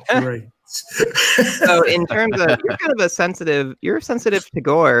 but great. So in terms of, you're sensitive to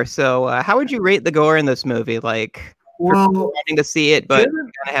gore. So how would you rate the gore in this movie? Like, well, wanting to see it, but kind of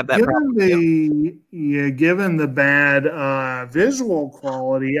have that problem. Given the bad visual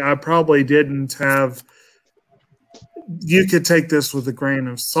quality, I probably didn't have. You could take this with a grain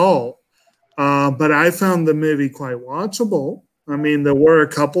of salt, but I found the movie quite watchable. I mean, there were a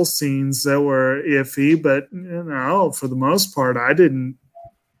couple scenes that were iffy, but for the most part,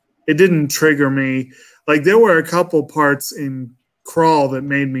 it didn't trigger me. Like, there were a couple parts in Crawl that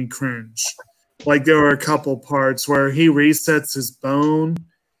made me cringe. Like, there were a couple parts where he resets his bone.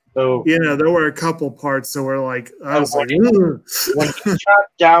 So, there were a couple parts that were like, I was like, when he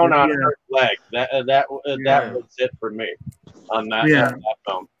chopped down on her leg, that was it for me on that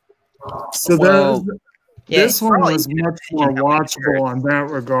film. So this one was much more watchable on that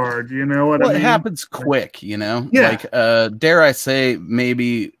regard. You know what I mean? It happens quick, Yeah. Like, dare I say,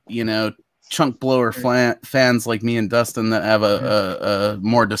 maybe, chunk blower fans like me and Dustin that have a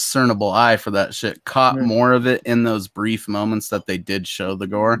more discernible eye for that shit caught more of it in those brief moments that they did show the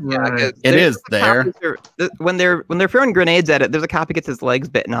gore. Yeah, it is there. When they're throwing grenades at it, there's a cop who gets his legs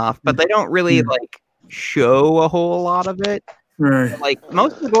bitten off, but they don't really like show a whole lot of it. Right. Like,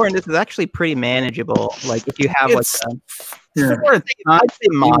 most of the gore in this is actually pretty manageable. Like, if you have I'd say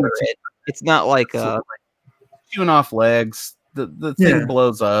moderate. It's not like chewing off legs. The thing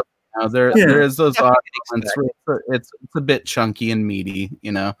blows up. There is those odd moments where it's a bit chunky and meaty,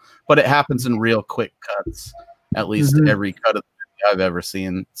 but it happens in real quick cuts. At least every cut of the movie I've ever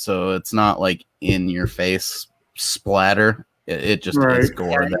seen. So it's not like in your face splatter. It just is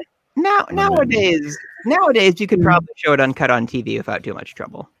gore. Nowadays, you could probably show it uncut on TV without too much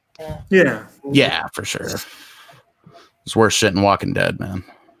trouble. Yeah, for sure. It's worse shit than Walking Dead, man.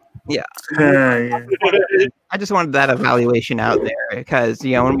 Yeah. I just wanted that evaluation out there because,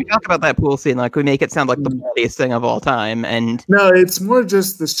 when we talk about that pool scene, like, we make it sound like the bloodiest thing of all time. And no, it's more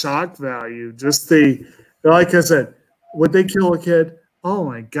just the shock value. Just like I said, would they kill a kid? Oh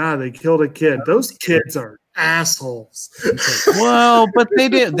my God, they killed a kid. Those kids are assholes. Well, but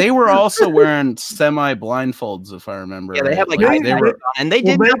they were also wearing semi blindfolds, if I remember. Yeah, they had they were, and they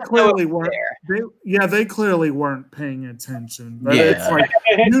did not clearly weren't. They clearly weren't paying attention. But it's like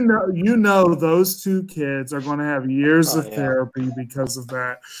those two kids are going to have years of therapy because of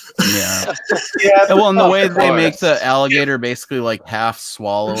that. Yeah. Well, and the way they make the alligator basically like half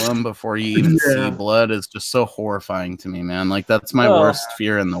swallow him before you even see blood is just so horrifying to me, man. Like, that's my worst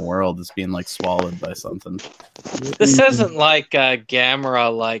fear in the world, is being like swallowed by something. This isn't like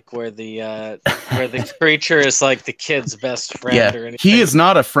Gamera, like where the creature is like the kid's best friend or anything. He is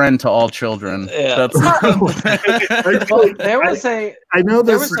not a friend to all children. Yeah. There was a. I know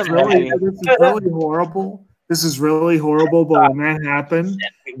this is really horrible. This is really horrible, but when that happened,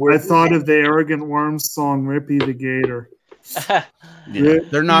 I thought of the Arrogant Worms song "Rippy the Gator."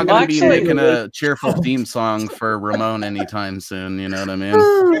 They're not going to be making a cheerful theme song for Ramon anytime soon. You know what I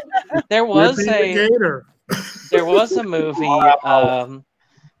mean? There was a movie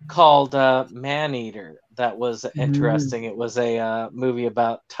called Man-Eater that was interesting. It was a movie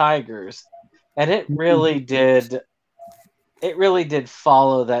about tigers, and it really did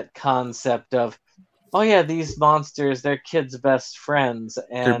follow that concept of, oh yeah, these monsters, they're kids' best friends,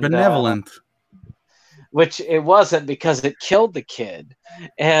 and they're benevolent. Which it wasn't, because it killed the kid.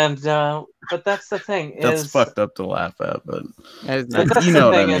 And but that's the thing. That's fucked up to laugh at, but that's you know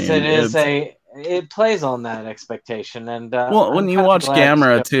the what I thing is mean. it plays on that expectation, and well, when I'm you kinda watch glad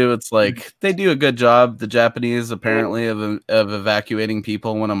Gamera too, it's like they do a good job. The Japanese apparently of evacuating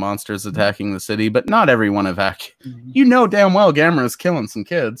people when a monster is attacking the city, but not everyone evacuates. You know damn well Gamera is killing some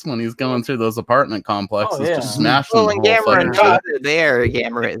kids when he's going through those apartment complexes, just smashing Well, the when whole fucking Gamera shit. there,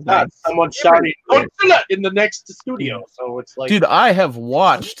 Gamera is nice. Someone shouting Godzilla in the next studio, so it's like, Dude, I have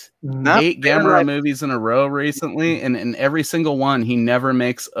watched Nope. 8 Gamera movies in a row recently, and in every single one, he never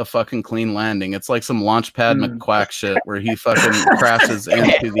makes a fucking clean landing. It's like some Launchpad McQuack shit where he fucking crashes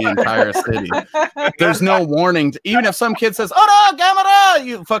into the entire city. There's no warning. Even if some kid says, "Oh no,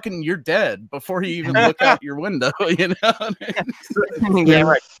 Gamera," you're dead before you even look out your window. You know.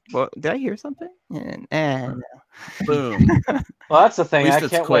 Gamera. Well, did I hear something? Boom. Well, that's the thing. At I least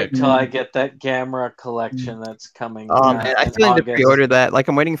it's can't quick. wait till I get that Gamera collection that's coming. Man, I in still need to August. pre-order that. Like,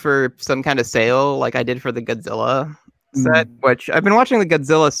 I'm waiting for some kind of sale, like I did for the Godzilla set. Which I've been watching the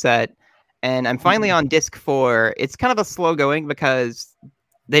Godzilla set, and I'm finally on disc 4. It's kind of a slow going because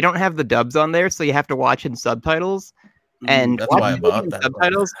they don't have the dubs on there, so you have to watch in subtitles. And that's why I bought that.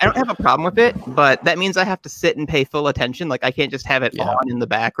 Subtitles. I don't have a problem with it, but that means I have to sit and pay full attention. Like, I can't just have it on in the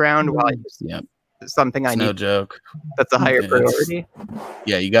background while I just something I need. No joke. That's a higher priority.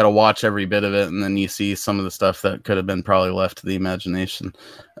 Yeah, you got to watch every bit of it, and then you see some of the stuff that could have been probably left to the imagination.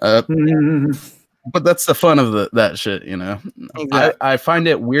 But that's the fun of that shit, you know. Exactly. I find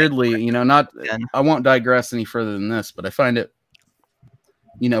it weirdly, you know, I won't digress any further than this, but I find it,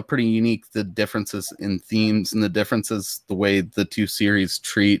 you know, pretty unique, the differences in themes and the differences the way the two series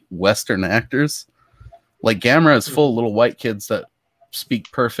treat Western actors. Like Gamera is full of little white kids that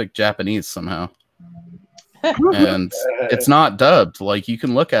speak perfect Japanese somehow. And it's not dubbed. Like, you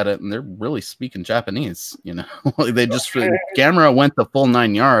can look at it and they're really speaking Japanese, you know. Like, they just Gamera went the full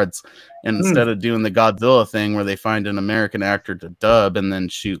 9 yards, and instead of doing the Godzilla thing where they find an American actor to dub and then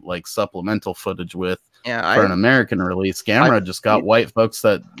shoot like supplemental footage with for an American release, Gamera just got white folks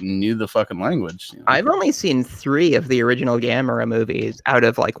that knew the fucking language. You know? I've only seen 3 of the original Gamera movies out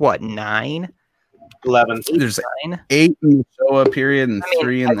of like what, 9? 11. There's 8 in the Showa period and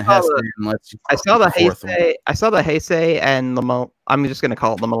 3 in the Heisei. I saw the Heisei. I saw the Heisei and the I'm just gonna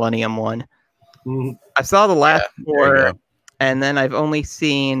call it the Millennium one. I saw the last 4, and then I've only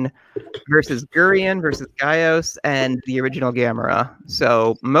seen versus Gurion, versus Gaios, and the original Gamera.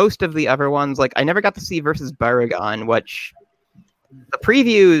 So most of the other ones, like I never got to see versus Baragon, which the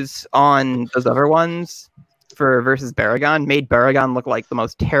previews on those other ones for versus Baragon made Baragon look like the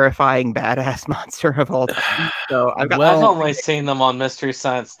most terrifying badass monster of all time. So I've only seen them on Mystery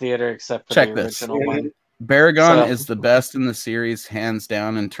Science Theater, except for the original one. Baragon is the best in the series, hands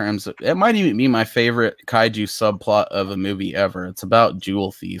down, in terms of, it might even be my favorite kaiju subplot of a movie ever. It's about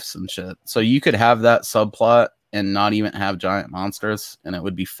jewel thieves and shit. So you could have that subplot and not even have giant monsters, and it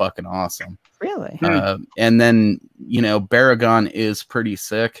would be fucking awesome. Really? And then, you know, Baragon is pretty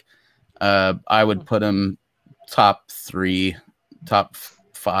sick. I would put him top 3, top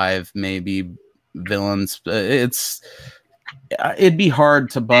 5, maybe villains. It'd be hard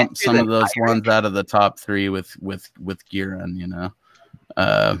to bump some of those ones out of the top 3 with Giran, you know,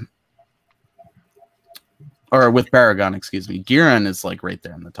 or with Baragon, excuse me. Giran is like right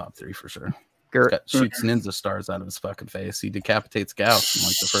there in the top 3 for sure. Shoots ninja stars out of his fucking face. He decapitates Gauss in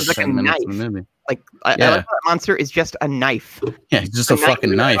like the first 10 minutes of the movie. Like, I like that monster is just a knife. Yeah, he's just a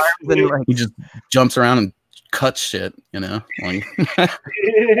fucking knife. He just jumps around and cuts shit, you know. Like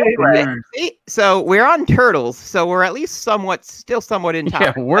anyway, so we're on Turtles, so we're at least still somewhat in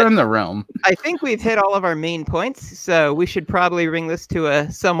topic. Yeah, we're in the realm. I think we've hit all of our main points, so we should probably bring this to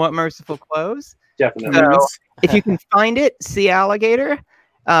a somewhat merciful close. Definitely. So if you can find it, see Alligator.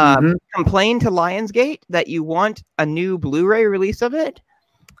 Complain to Lionsgate that you want a new Blu-ray release of it.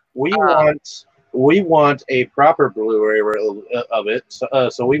 We want a proper Blu-ray of it,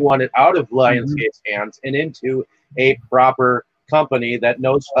 so we want it out of Lionsgate's hands and into a proper company that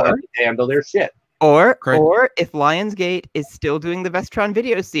knows how to handle their shit. Or if Lionsgate is still doing the Vestron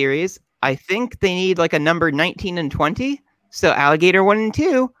video series, I think they need like a number 19 and 20. So Alligator 1 and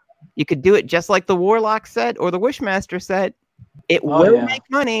 2, you could do it just like the Warlock set or the Wishmaster set. It will make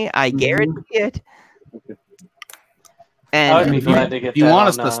money, I guarantee it. And I would be glad to get if you that want on,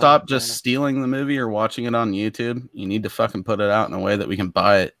 us to stop just stealing the movie or watching it on YouTube, you need to fucking put it out in a way that we can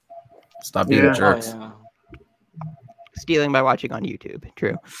buy it. Stop being jerks. Stealing by watching on YouTube,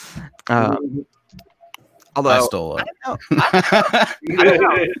 true. Although I stole it. I don't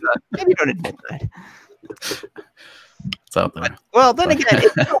know. Maybe don't admit that. It's out there. Well, then again,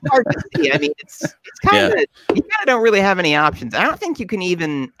 it's so hard to see. I mean, it's kind of you kind of don't really have any options. I don't think you can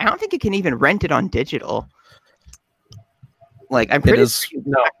even rent it on digital. Like I'm pretty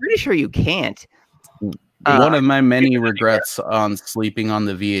sure you can't. One of my many regrets on sleeping on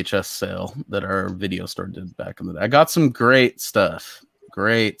the VHS sale that our video store did back in the day. I got some great stuff.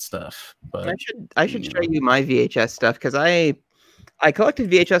 But I should show you my VHS stuff because I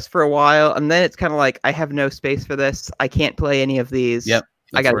collected VHS for a while, and then it's kind of like I have no space for this. I can't play any of these. Yep,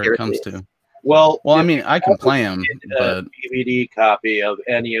 that's I gotta where it comes to. Well, I mean, I can play them, but DVD copy of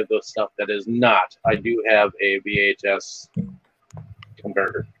any of the stuff that is not. I do have a VHS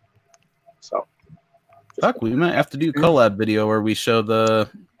converter. So, fuck, we might have to do a collab video where we show the,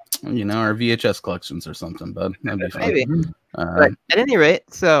 our VHS collections or something, bud. That'd be fun. Maybe. But at any rate,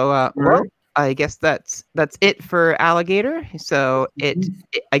 so well, I guess that's it for Alligator. So it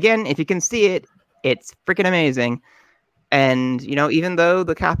again, if you can see it, it's freaking amazing. And even though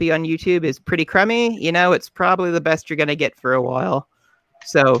the copy on YouTube is pretty crummy, it's probably the best you're gonna get for a while.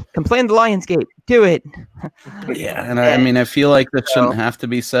 So complain the Lionsgate, do it. Yeah, and I mean, I feel like this shouldn't have to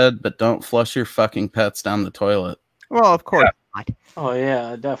be said, but don't flush your fucking pets down the toilet. Well, of course not. Oh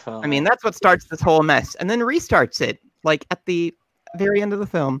yeah, definitely. I mean, that's what starts this whole mess, and then restarts it, like at the very end of the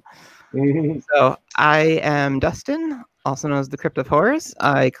film. So I am Dustin, also known as the Crypt of Horrors.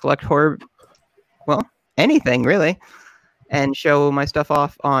 I collect horror, well, anything really, and show my stuff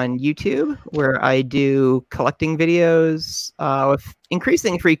off on YouTube, where I do collecting videos with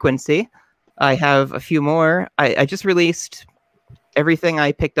increasing frequency. I have a few more. I just released everything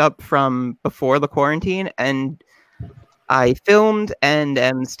I picked up from before the quarantine, and I filmed and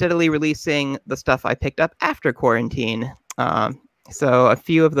am steadily releasing the stuff I picked up after quarantine. So a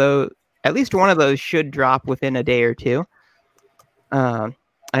few of those, at least one of those, should drop within a day or two. I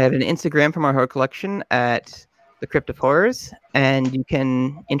have an Instagram from our horror collection at the Crypt of Horrors, and you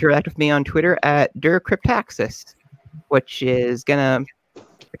can interact with me on Twitter at DurCryptaxis, which is gonna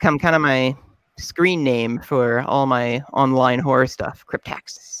become kind of my screen name for all my online horror stuff,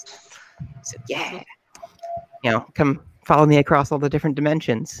 Cryptaxis. So yeah, come follow me across all the different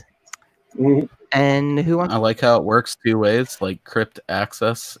dimensions. And who wants? I like how it works two ways, like Crypt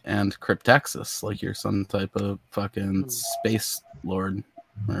Access and Cryptaxis, like you're some type of fucking space lord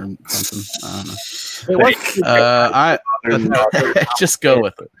or something. I don't know. I just go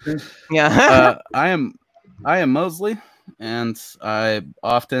with it. Yeah. I am Mosley, and I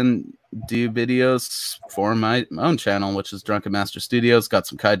often do videos for my own channel, which is Drunken Master Studios. Got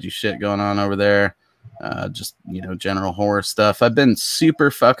some kaiju shit going on over there. Just general horror stuff. I've been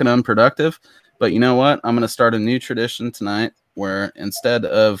super fucking unproductive, but you know what? I'm gonna start a new tradition tonight, where instead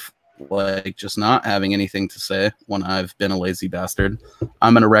of like just not having anything to say when I've been a lazy bastard,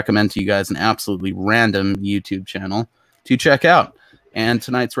 I'm gonna recommend to you guys an absolutely random YouTube channel to check out. And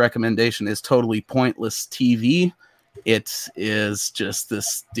tonight's recommendation is Totally Pointless TV. It is just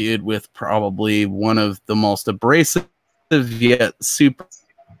this dude with probably one of the most abrasive yet super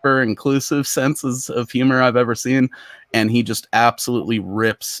inclusive senses of humor I've ever seen, and he just absolutely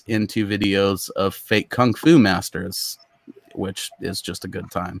rips into videos of fake kung fu masters, which is just a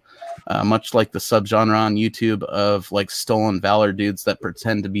good time. Much like the subgenre on YouTube of like stolen valor dudes that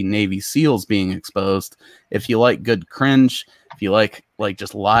pretend to be Navy SEALs being exposed. If you like good cringe, if you like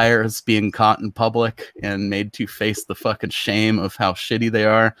just liars being caught in public and made to face the fucking shame of how shitty they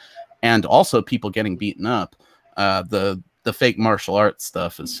are, and also people getting beaten up, the fake martial arts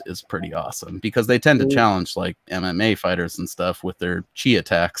stuff is pretty awesome, because they tend to challenge like MMA fighters and stuff with their chi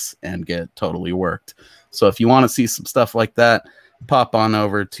attacks and get totally worked. So if you want to see some stuff like that, pop on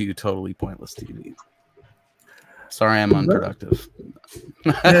over to Totally Pointless TV. Sorry, I'm unproductive.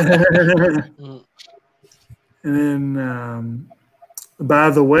 And then, by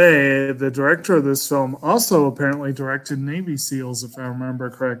the way, the director of this film also apparently directed Navy SEALs, if I remember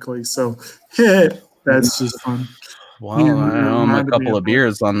correctly. So that's just fun. Well, I owe him a couple of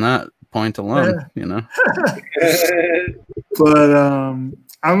beers on that point alone, But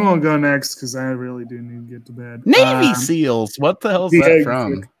I'm gonna go next because I really do need to get to bed. Navy SEALs. What the hell is that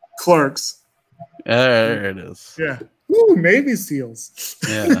from? Clerks. There it is. Yeah. Ooh, Navy SEAls.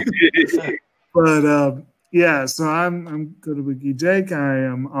 Yeah. But yeah, so I'm good to Wiki Jake. I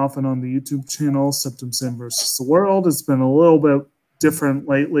am often on the YouTube channel Septum Sin versus the World. It's been a little bit different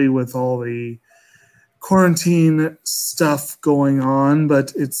lately with all the quarantine stuff going on,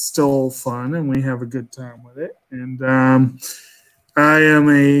 but it's still fun and we have a good time with it. And I am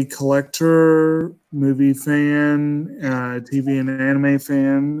a collector, movie fan, TV and anime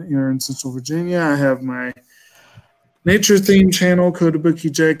fan here in Central Virginia. I have my Nature theme channel,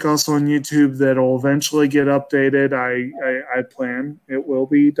 Kotobuki Jake, also on YouTube. That'll eventually get updated. I plan it will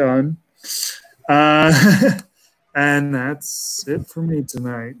be done. And that's it for me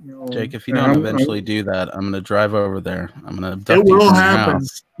tonight. Jake, if you don't eventually do that, I'm gonna drive over there. I'm gonna abduct It you will from your happen.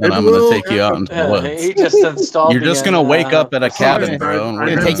 house, and I'm gonna take you out into the woods. He just installed. You're just gonna wake up at a cabin, sorry, bro. And I we're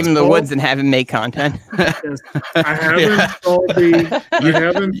We're gonna take him in the woods and have him make content. Yes. I haven't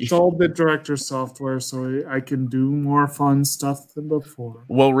installed the director software, so I can do more fun stuff than before.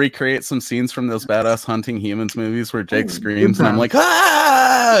 We'll recreate some scenes from those badass hunting humans movies where Jake screams and I'm like,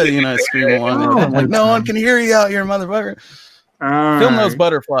 ah! You know, I scream along. And I'm like, no one can hear you out here, motherfucker. Film those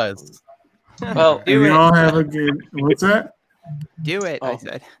butterflies. Well, And y'all have a good. What's that? Do it, I Oh.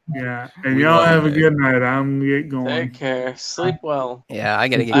 said. Yeah, and y'all have a good night. I'm get going. Take care. Sleep well. Yeah, I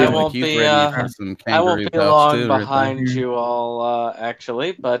gotta get I going. won't He's be, ready for some I won't kangaroo be pouch, long too, right behind there. you all,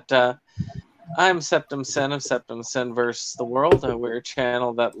 actually, but I'm Septum Sen of Septum Sen vs. the World. We're a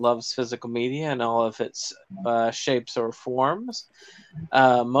channel that loves physical media in all of its shapes or forms.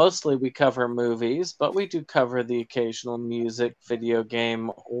 Mostly we cover movies, but we do cover the occasional music, video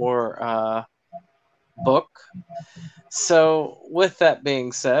game, or book. So, with that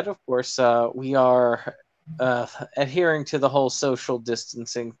being said, of course, we are adhering to the whole social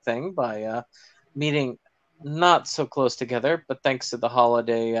distancing thing by meeting not so close together, but thanks to the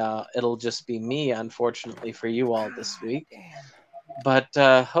holiday, it'll just be me, unfortunately, for you all this week. But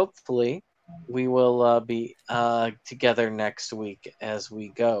hopefully, we will be together next week as we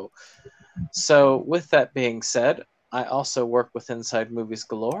go. So, with that being said, I also work with Inside Movies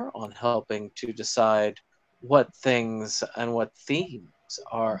Galore on helping to decide what things and what themes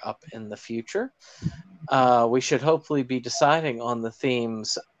are up in the future. We should hopefully be deciding on the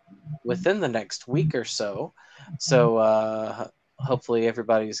themes within the next week or so. So hopefully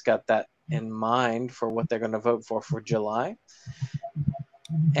everybody's got that in mind for what they're going to vote for July.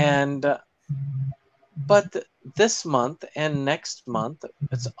 And but this month and next month,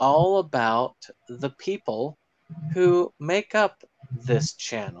 it's all about the people who make up this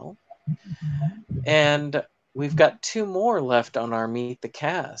channel. And we've got 2 more left on our Meet the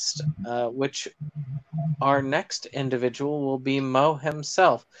Cast, which our next individual will be Mo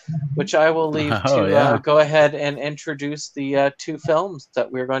himself, which I will leave to go ahead and introduce the 2 films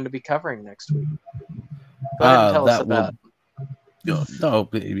that we're going to be covering next week. Go ahead and tell us about. No,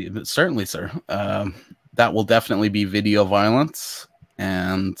 certainly, sir. That will definitely be Video Violence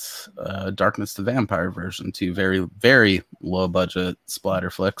and Darkness the Vampire version, 2 very, very low budget splatter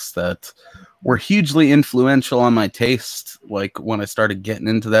flicks that were hugely influential on my taste. Like when I started getting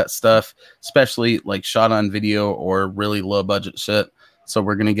into that stuff, especially like shot on video or really low budget shit. So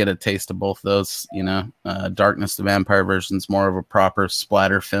we're gonna get a taste of both those. You know, Darkness the Vampire version is more of a proper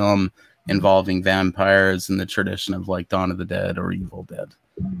splatter film involving vampires in the tradition of like Dawn of the Dead or Evil Dead.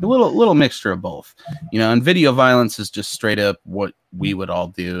 A little mixture of both, you know. And Video Violence is just straight up what we would all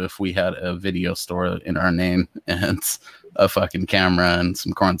do if we had a video store in our name and a fucking camera and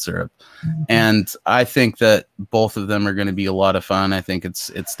some corn syrup. And I think that both of them are going to be a lot of fun. I think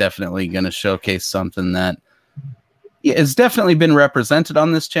it's definitely going to showcase something that has definitely been represented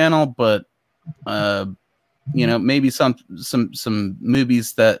on this channel, but you know, maybe some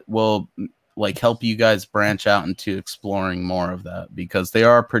movies that will like help you guys branch out into exploring more of that, because they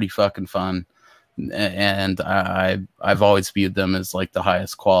are pretty fucking fun. And I've always viewed them as like the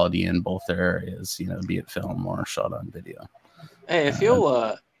highest quality in both areas, you know, be it film or shot on video. Hey, if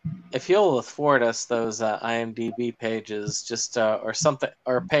you'll afford us those IMDb pages, just or something,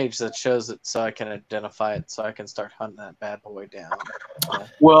 or a page that shows it, so I can identify it, so I can start hunting that bad boy down.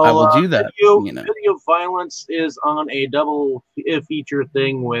 Well, I will do that. Video Violence is on a double feature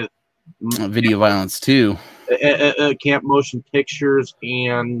thing with Video Violence 2, Camp Motion Pictures,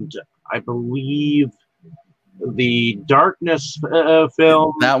 and I believe the Darkness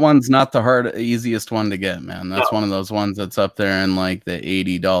film. That one's not the easiest one to get, man. That's one of those ones that's up there in like the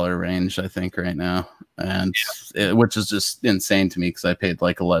 $80 range, I think, right now, and which is just insane to me because I paid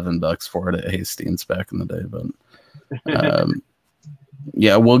like $11 for it at Hastings back in the day. But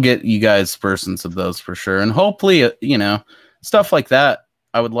yeah, we'll get you guys versions of those for sure, and hopefully, you know, stuff like that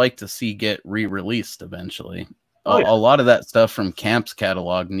I would like to see get re-released eventually. A lot of that stuff from Camp's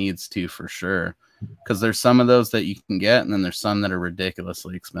catalog needs to, for sure, because there's some of those that you can get, and then there's some that are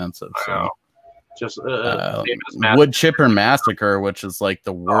ridiculously expensive. So just Wood Chipper Massacre, which is like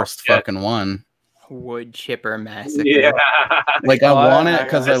the worst fucking one. Wood Chipper Massacre. Yeah, like I want it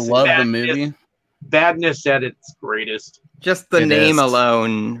because I love the movie. Badness at its greatest. Just the name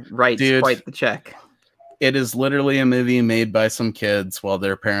alone writes quite the check. It is literally a movie made by some kids while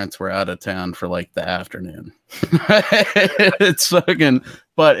their parents were out of town for like the afternoon. It's fucking,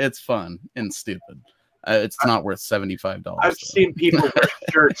 but it's fun and stupid. It's not worth $75. I've seen people wear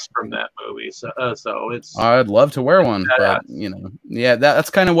shirts from that movie, so it's. I'd love to wear one, but yeah, that's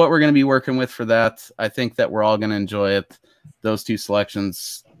kind of what we're going to be working with for that. I think that we're all going to enjoy it. Those two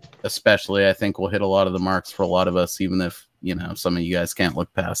selections, especially, I think will hit a lot of the marks for a lot of us, even if some of you guys can't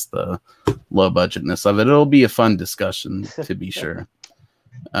look past the low budgetness of it. It'll be a fun discussion, to be sure.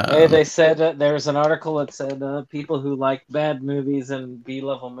 Hey, they said there's an article that said people who like bad movies and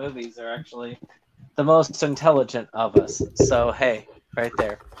B-level movies are actually the most intelligent of us. So hey, right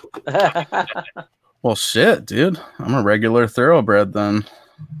there. Well, shit, dude. I'm a regular thoroughbred then.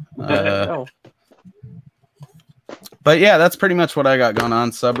 But yeah, that's pretty much what I got going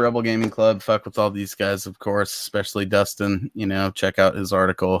on. Sub Rebel Gaming Club. Fuck with all these guys, of course, especially Dustin. Check out his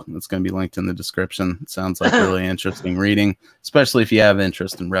article. It's going to be linked in the description. It sounds like really interesting reading, especially if you have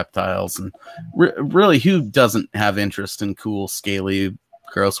interest in reptiles. And really, who doesn't have interest in cool, scaly,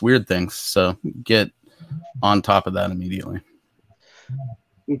 gross, weird things? So get on top of that immediately.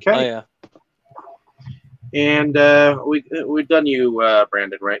 Okay. Oh, yeah. And we've done you,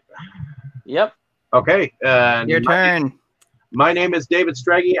 Brandon, right? Yep. Okay. Your turn. My name is David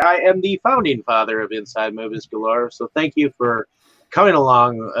Straggy. I am the founding father of Inside Movies Galore. So thank you for coming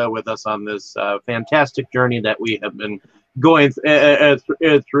along with us on this fantastic journey that we have been going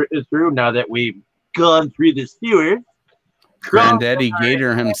through now that we've gone through the sewer. Granddaddy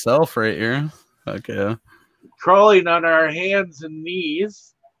Gator himself right here. Okay. Crawling on our hands and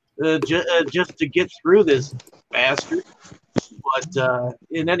knees just to get through this bastard. But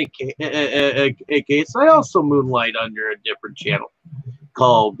in any case, I also moonlight under a different channel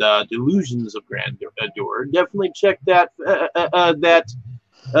called Delusions of Grandeur. Definitely check that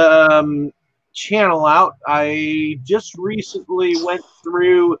channel out. I just recently went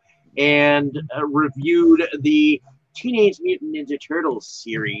through and reviewed the Teenage Mutant Ninja Turtles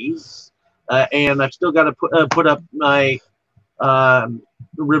series, and I've still got to put up my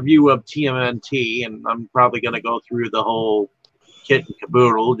review of TMNT, and I'm probably going to go through the whole kit and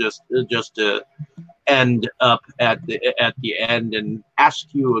caboodle just to end up at the end and ask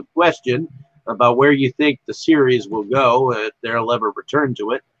you a question about where you think the series will go if they'll ever return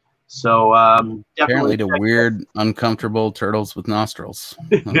to it. So apparently to weird, uncomfortable turtles with nostrils.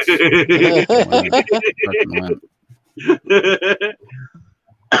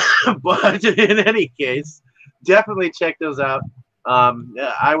 But in any case, definitely check those out.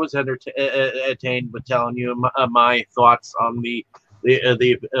 I was entertained with telling you my thoughts on the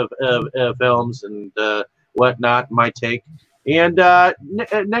films and whatnot, my take. And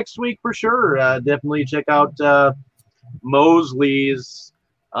next week for sure, definitely check out Mosley's.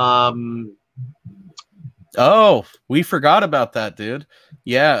 Oh, we forgot about that, dude.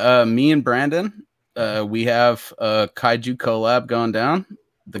 Yeah, me and Brandon, we have a kaiju collab going down.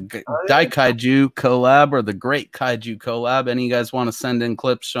 The Daikaiju collab or the Great Kaiju collab. Any of you guys want to send in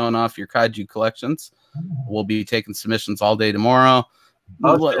clips showing off your kaiju collections? We'll be taking submissions all day tomorrow.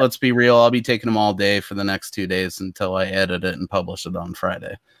 Let's be real. I'll be taking them all day for the next 2 days until I edit it and publish it on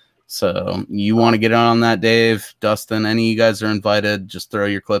Friday. So you want to get on that, Dave, Dustin, any of you guys are invited. Just throw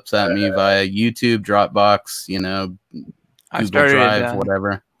your clips at me via YouTube, Dropbox, Google Drive,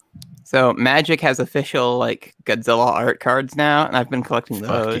 whatever. So Magic has official Godzilla art cards now, and I've been collecting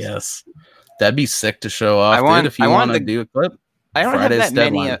those. Fuck yes, that'd be sick to show off. Dude, if you want to do a clip. I don't have that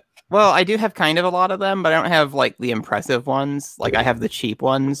many. Well, I do have kind of a lot of them, but I don't have the impressive ones. I have the cheap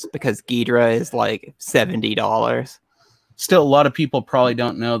ones because Ghidra is $70. Still, a lot of people probably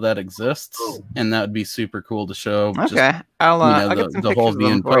don't know that exists, and that would be super cool to show. Okay, I'll get some the whole view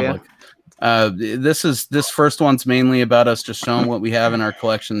in public. This first one's mainly about us just showing what we have in our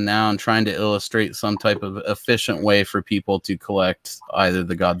collection now and trying to illustrate some type of efficient way for people to collect either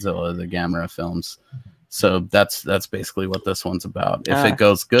the Godzilla or the Gamera films. So that's basically what this one's about. If it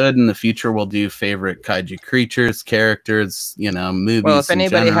goes good in the future, we'll do favorite kaiju creatures, characters, movies. Well, if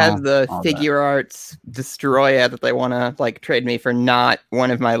anybody has the figure arts Destroya that they want to trade me for not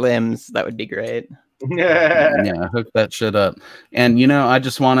one of my limbs, that would be great. Yeah, hook that shit up. And I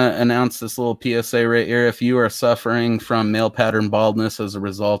just want to announce this little PSA right here. If you are suffering from male pattern baldness as a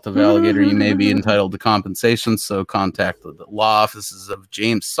result of Alligator, you may be entitled to compensation. So contact the law offices of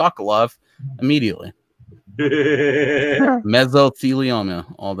James Sokolov immediately. Mesothelioma,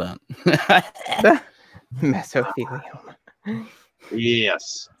 all that. Mesothelioma.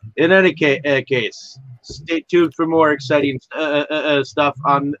 Yes. In any case, stay tuned for more exciting stuff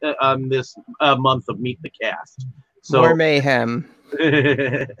on this month of Meet the Cast. So more mayhem.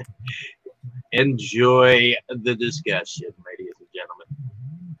 enjoy the discussion, ladies and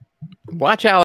gentlemen. Watch out.